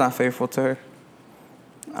was not faithful to her.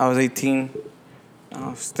 I was 18. I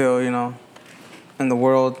was still, in the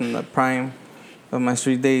world, in the prime of my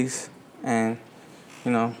street days, and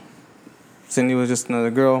Cindy was just another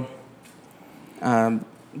girl.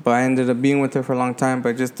 But I ended up being with her for a long time.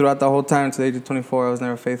 But just throughout the whole time, to the age of 24, I was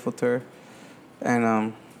never faithful to her.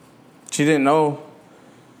 And she didn't know.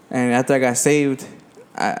 And after I got saved,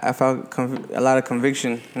 I felt a lot of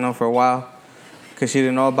conviction, for a while. Because she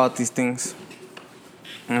didn't know about these things.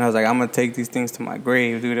 And I was like, I'm going to take these things to my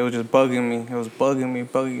grave, dude. It was just bugging me. It was bugging me.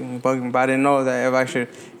 But I didn't know that if I should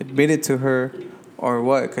admit it to her or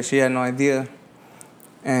what. Because she had no idea.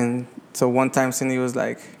 And so one time Cindy was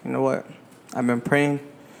like, you know what? I've been praying.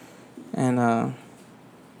 And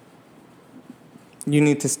you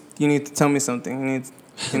need to tell me something. You need,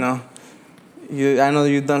 I know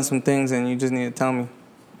you've done some things, and you just need to tell me.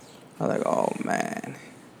 I was like, oh man.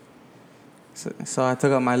 So I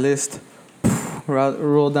took out my list,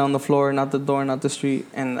 rolled down the floor, not the door, not the street,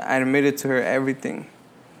 and I admitted to her everything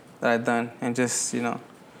that I'd done, and just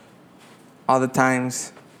all the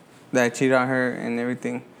times that I cheated on her and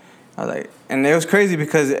everything. I was like, and it was crazy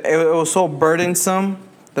because it was so burdensome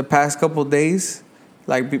the past couple days.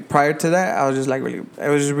 Like prior to that, I was just like it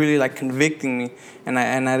was just really like convicting me, and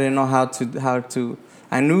I didn't know how to.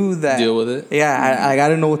 I knew that deal with it. Yeah, I got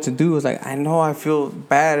to know what to do. It was like I know I feel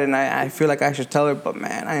bad, and I feel like I should tell her, but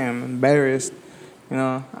man, I am embarrassed.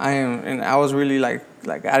 I am, and I was really like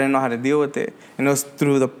I didn't know how to deal with it. And it was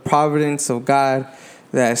through the providence of God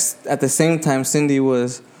that at the same time Cindy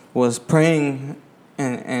was praying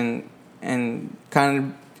and kind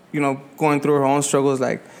of going through her own struggles,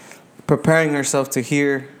 like preparing herself to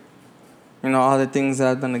hear all the things that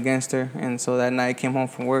I've done against her. And so that night I came home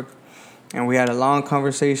from work and we had a long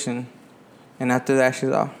conversation, and after that she's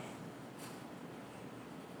like,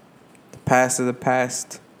 the past is the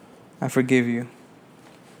past, I forgive you.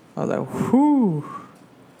 I was like, whew.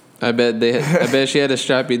 I bet she had to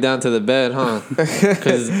strap you down to the bed, huh?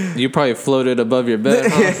 Because you probably floated above your bed,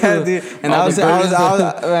 huh? Yeah, dude. And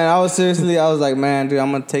I was seriously, I was like, man, dude,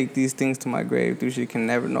 I'm gonna take these things to my grave, dude. She can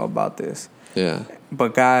never know about this. Yeah.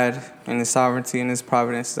 But God, in His sovereignty and His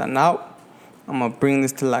providence, said, now I'm gonna bring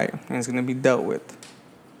this to light, and it's gonna be dealt with.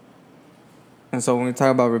 And so when we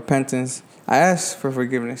talk about repentance, I asked for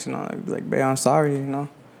forgiveness. Like, babe, I'm sorry.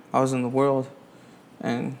 I was in the world,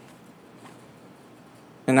 and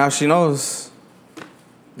And now she knows.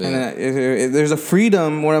 Yeah. And if there's a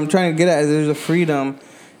freedom. What I'm trying to get at is there's a freedom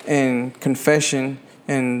in confession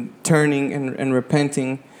and turning and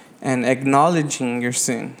repenting and acknowledging your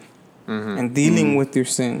sin and dealing with your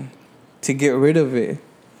sin to get rid of it.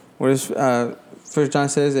 Whereas First John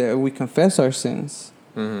says that if we confess our sins,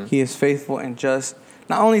 He is faithful and just,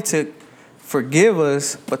 not only to forgive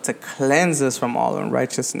us, but to cleanse us from all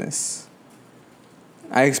unrighteousness.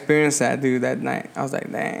 I experienced that, dude, that night. I was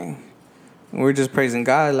like, dang. And we're just praising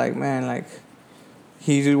God, like, man, like,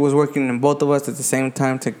 He was working in both of us at the same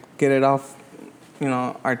time to get it off,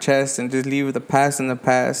 our chest and just leave the past in the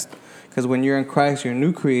past. Because when you're in Christ, you're a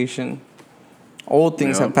new creation. Old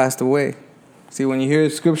things have passed away. See, when you hear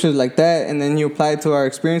scriptures like that and then you apply it to our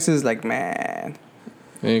experiences, like, man.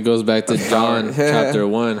 And it goes back to John chapter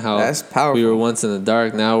 1, how That's powerful. we were once in the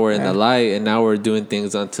dark, now we're in the light, and now we're doing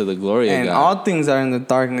things unto the glory of And God. all things are in the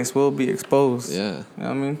darkness will be exposed. Yeah. You know what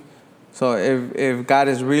I mean? So if God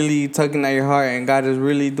is really tugging at your heart and God is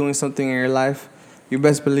really doing something in your life, you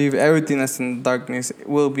best believe everything that's in the darkness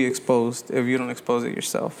will be exposed if you don't expose it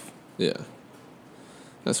yourself. Yeah.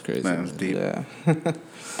 That's crazy. Man, it's deep. Yeah.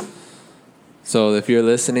 So if you're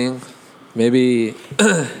listening, maybe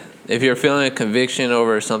if you're feeling a conviction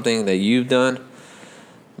over something that you've done,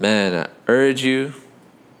 man, I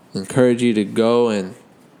encourage you to go and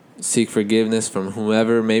seek forgiveness from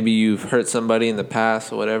whomever. Maybe you've hurt somebody in the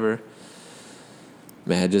past or whatever.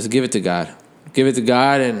 Man, just give it to God. Give it to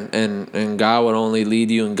God, and God will only lead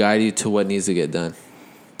you and guide you to what needs to get done,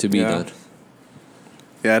 to be done.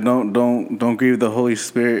 Yeah, don't grieve the Holy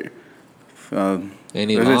Spirit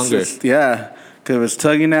Any if longer. because if it's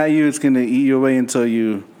tugging at you, it's gonna eat you away until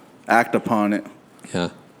you act upon it. Yeah.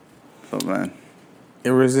 So man,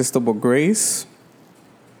 Irresistible grace,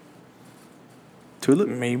 tulip,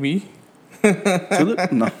 maybe.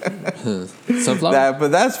 tulip, no. Sunflower?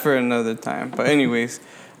 But that's for another time. But anyways,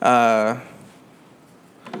 any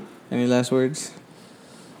last words?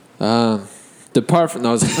 Depart from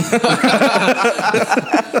those.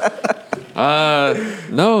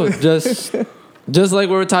 No, just like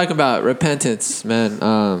we were talking about, repentance,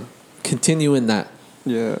 man. Continue in that.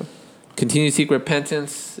 Yeah. Continue to seek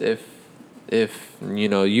repentance. If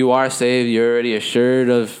you are saved, you're already assured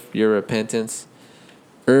of your repentance.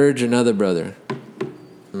 Urge another brother.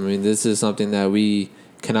 I mean, this is something that we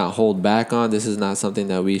cannot hold back on. This is not something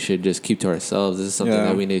that we should just keep to ourselves. This is something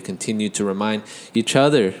that we need to continue to remind each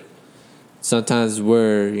other. Sometimes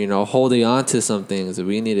we're, holding on to some things that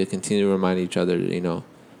we need to continue to remind each other,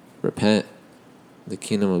 repent. The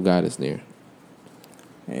kingdom of God is near.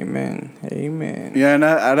 Amen. Amen. Yeah, and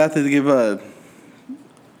I'd have to give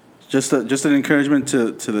just an encouragement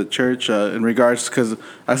to the church in regards, because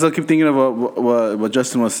I still keep thinking of what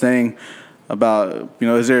Justin was saying about,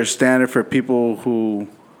 is there a standard for people who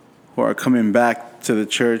are coming back to the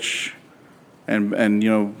church and Like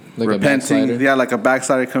a repenting? backslider? Yeah, like a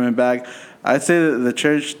backslider coming back. I'd say that the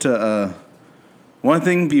church to one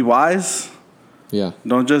thing, be wise. Yeah.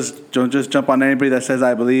 Don't just jump on anybody that says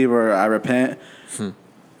I believe or I repent.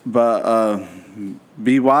 But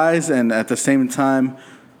be wise, and at the same time,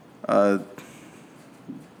 don't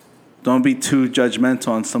be too judgmental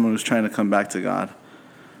on someone who's trying to come back to God.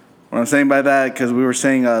 What I'm saying by that, because we were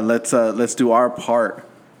saying let's do our part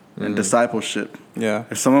in discipleship. Yeah.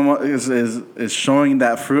 If someone is showing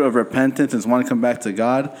that fruit of repentance and is wanting to come back to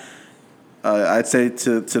God, I'd say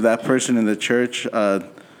to that person in the church,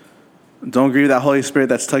 don't grieve that Holy Spirit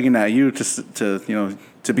that's tugging at you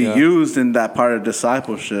to be used in that part of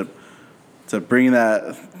discipleship, to bring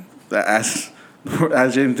that as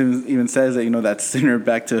James even says that that sinner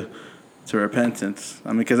back to repentance. I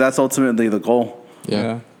mean, because that's ultimately the goal.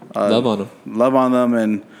 Yeah. Love on them. Love on them,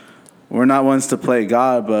 and we're not ones to play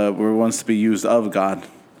God, but we're ones to be used of God.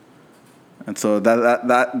 And so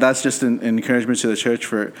that's just an encouragement to the church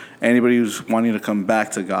for anybody who's wanting to come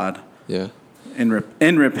back to God. Yeah.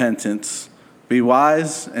 In repentance, be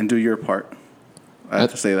wise and do your part. I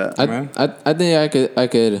have to say that. I think I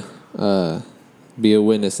could be a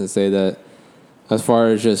witness and say that as far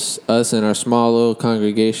as just us and our small little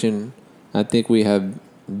congregation, I think we have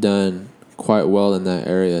done quite well in that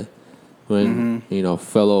area. When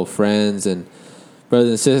fellow friends and brothers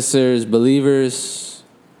and sisters, believers,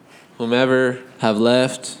 whomever have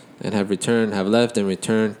left and have returned, have left and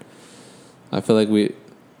returned, I feel like we've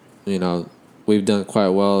done quite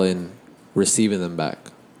well in receiving them back.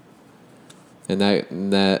 And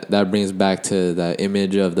that brings back to that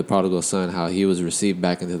image of the prodigal son, how he was received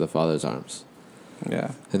back into the Father's arms.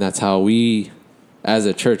 Yeah. And that's how we, as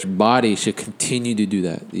a church body, should continue to do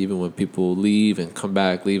that, even when people leave and come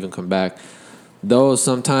back. Though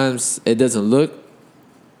sometimes it doesn't look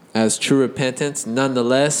as true repentance.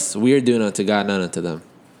 Nonetheless, we are doing unto God, not unto them.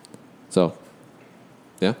 So,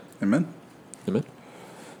 yeah. Amen. Amen.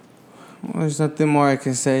 Well, there's nothing more I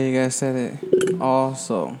can say. You guys said it all.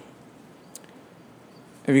 So,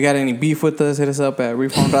 if you got any beef with us, hit us up at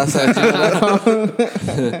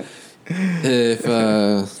reformraza@gmail.com. If,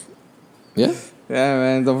 yeah. Yeah,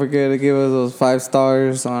 man. Don't forget to give us those 5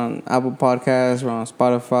 stars on Apple Podcasts. We're on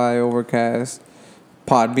Spotify, Overcast,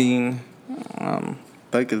 Podbean.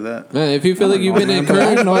 Like is that? Man, if you feel like you've been I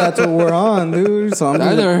encouraged, know that's what we're on, dude. So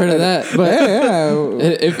I've never heard of that. But yeah.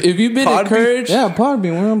 if you've been encouraged, Yeah,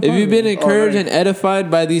 Podbean. We're on Podbean. if you've been encouraged Alright. and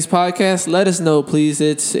edified by these podcasts, let us know, please.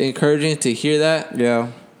 It's encouraging to hear that. Yeah.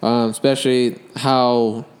 Especially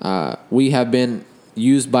how we have been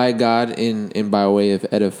used by God in by way of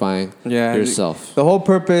edifying yourself. The whole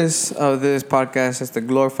purpose of this podcast is to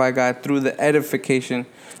glorify God through the edification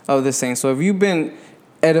of the saints. So if you've been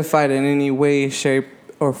edified in any way, shape,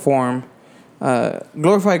 or form,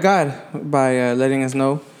 glorify God by letting us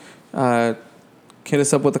know. Hit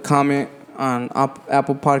us up with a comment on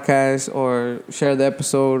Apple Podcasts or share the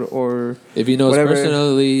episode, or If you know us whatever.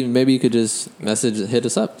 personally, maybe you could just hit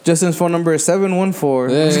us up. Justin's phone number is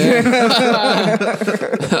 714.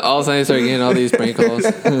 All of a sudden, I start getting all these prank calls.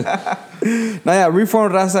 Now, yeah,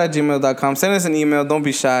 reformraza@gmail.com. Send us an email. Don't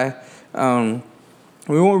be shy.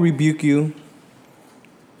 We won't rebuke you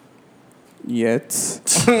yet.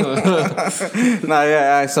 So,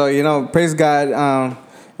 praise God. And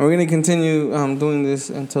we're going to continue doing this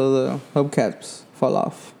until the hubcaps fall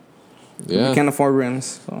off. We Yeah. can't afford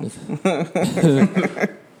rims. So.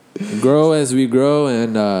 Grow as we grow,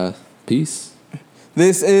 and peace.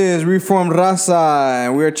 This is Reformed Raza,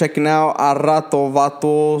 and we're checking out A Rato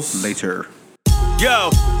Vatos. Later. Yo,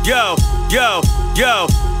 yo, yo, yo,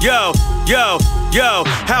 yo, yo, yo.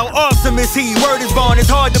 How awesome is he? Word is born, it's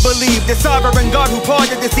hard to believe. The sovereign God who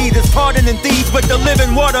parted the seas is pardoning thieves, but the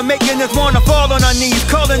living water making us wanna fall on our knees,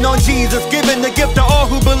 calling on Jesus, giving the gift to all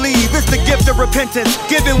who believe. It's the gift of repentance,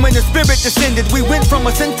 given when the Spirit descended. We went from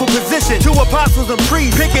a sinful position to apostles and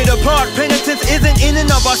priests. Pick it apart, penitence isn't in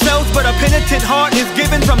and of ourselves, but a penitent heart is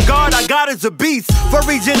given from God. Our God is a beast. For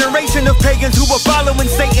regeneration of pagans who were following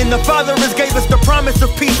Satan, the Father has gave us the promise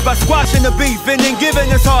of peace by squashing the beef and then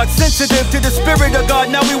giving us hearts sensitive to the Spirit of God.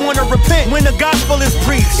 Now we want to repent when the gospel is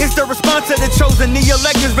preached. It's the response of the chosen. The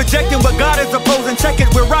elect is rejecting what God is opposing. Check it,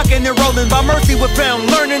 we're rocking and rolling. By mercy we're found,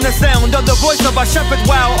 learning the sound of the voice of our shepherd.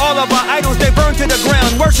 Wow, all of our idols, they burn to the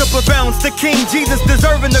ground. Worship abounds, the King Jesus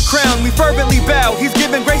deserving the crown. We fervently bow, he's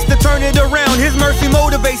giving grace to turn it around. His mercy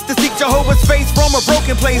motivates to seek Jehovah's face from a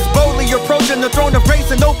broken place. Boldly approaching the throne of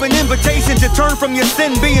grace, an open invitation to turn from your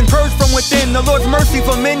sin, being purged from within. The Lord's mercy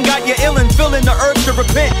for men got you ill and filling the urge to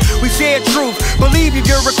repent. We share truth, believe if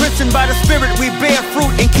you're a Christian by the Spirit. We bear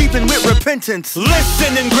fruit in keeping with repentance.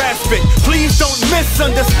 Listen and grasp it, please don't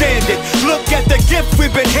misunderstand it. Look at the gift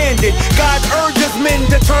we've been handed. God urges men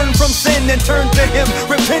to turn from sin and turn to Him.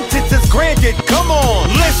 Repentance is granted, come on.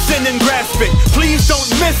 Listen and grasp it, please don't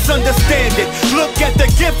misunderstand it. Look at the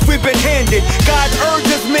gift we've been handed. God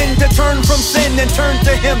urges men to turn from sin and turn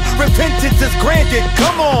to Him. Repentance is granted,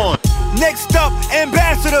 come on. Next up,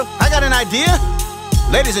 Ambassador. I got an idea.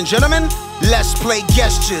 Ladies and gentlemen, let's play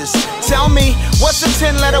gestures. Tell me, what's a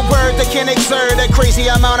 10-letter word that can exert a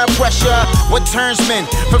crazy amount of pressure? What turns men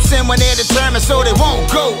from sin when they're determined so they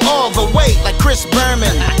won't go all the way like Chris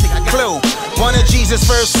Berman? Clue, one of Jesus'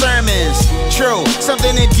 first sermons. True,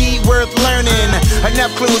 something indeed worth learning.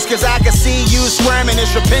 Enough clues cause I can see you squirming.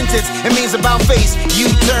 It's repentance, it means about face,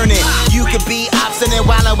 you turn it. You could be obstinate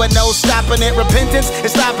while with no stopping it. Repentance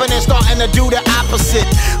is stopping and starting to do the opposite.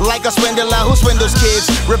 Like a swindler who swindles kids.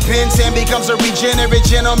 Repents and becomes a regenerate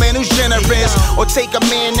gentleman who's generous. Or take a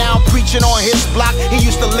man now preaching on his block. He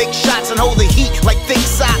used to lick shots and hold the heat like thick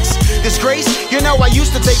socks. Disgrace, you know I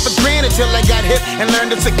used to take for granted till I got hip and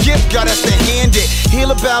learned it's a gift, God has to hand it. Heal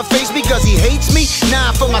about face because he hates me?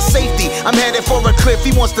 Nah, for my safety, I'm headed for a cliff,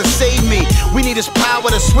 he wants to save me. We need his power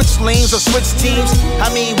to switch lanes or switch teams. I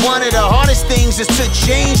mean, one of the hardest things is to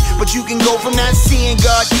change, but you can go from not seeing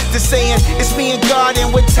God to saying it's me and God and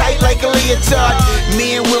we're tight like a leotard.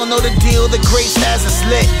 Me and Will know the deal, the grace has us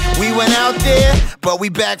lit. We went out there, but we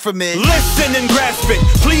back from it. Listen and grasp it,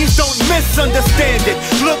 please don't misunderstand it.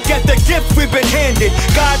 Look at the gift we've been handed.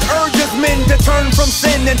 God urges men to turn from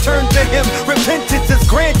sin and turn to Him. Repentance is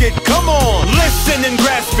granted, come on. Listen and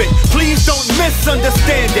grasp it, please don't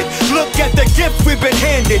misunderstand it. Look at the gift we've been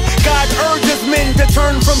handed. God urges men to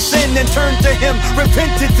turn from sin and turn to Him.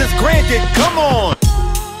 Repentance is granted, come on.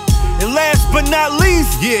 And last but not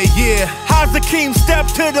least, how's the king step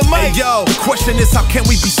to the mic? Hey, yo, the question is how can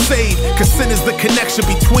we be saved? Cause sin is the connection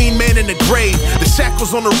between man and the grave. The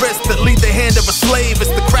shackles on the wrist that lead the hand of a slave. It's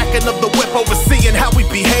the cracking of the whip overseeing how we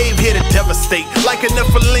behave. Here to devastate, like a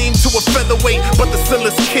Nephilim to a featherweight. But the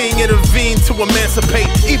sinless king intervened to emancipate.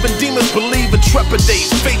 Even demons believe and trepidate.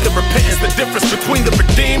 Faith and repentance, the difference between the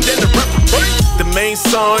redeemed and the reprobate. The main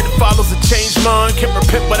song that follows a changed mind. Can't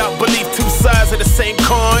repent without belief, two sides of the same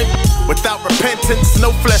coin. Without repentance, no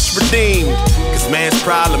flesh redeemed. Cause man's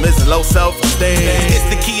problem is a low self-esteem. It's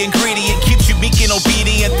the key ingredient, keeps you meek and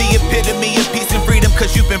obedient. The epitome of peace and freedom,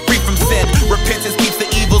 cause you've been free from sin. Repentance keeps the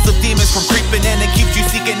evils of demons from creeping in, and keeps you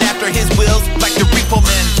seeking after his wills like the repo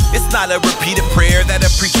man. It's not a repeated prayer that a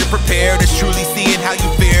preacher prepared. It's truly seeing how you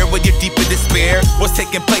fare when you're deep in despair. What's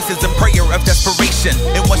taking place is a prayer of desperation.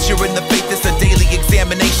 And once you're in the faith, it's a daily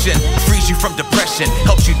examination. Frees you from depression,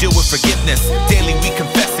 helps you deal with forgiveness. Daily we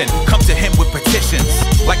confessing, come to him with petitions.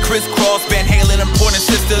 Like Chris Cross, Van Halen, and Porn and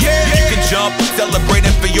Sisters. You can jump,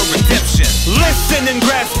 celebrating for your redemption. Listen and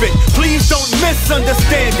grasp it, please don't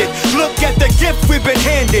misunderstand it. Look at the gift we've been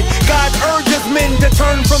handed. God urges men to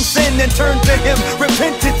turn from sin and turn to him.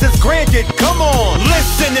 Repentance is granted, come on.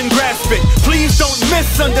 Listen and grasp it, please don't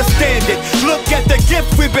misunderstand it. Look at the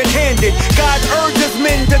gift we've been handed. God urges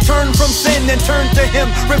men to turn from sin and turn to him.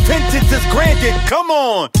 Repentance is granted, come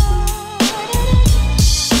on.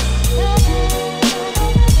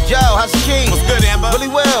 Yo, how's the king? What's good, Amber? Really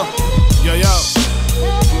well. Yo.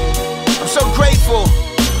 I'm so grateful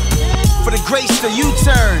for the grace to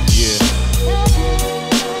U-turn. Yeah.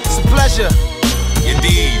 It's a pleasure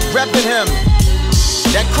Indeed. repping him.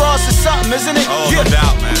 That cross is something, isn't it? Oh, no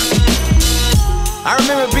doubt, man. I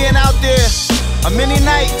remember being out there on many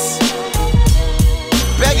nights,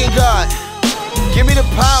 begging God, give me the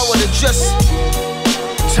power to just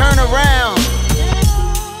turn around.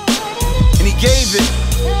 And he gave it.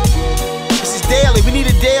 This is daily, we need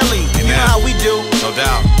it daily. Amen. You know how we do. No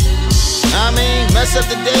doubt. I mean, mess up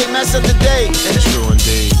the day, mess up the day. True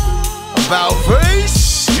indeed. About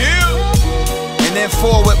face. Yeah. And then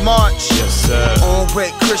forward march. Yes, sir. On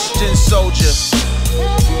with Christian soldier.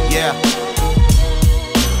 Yeah.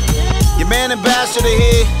 Your man ambassador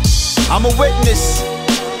here. I'm a witness.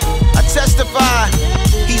 I testify.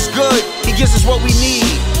 He's good. He gives us what we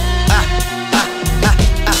need.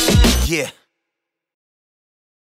 Yeah.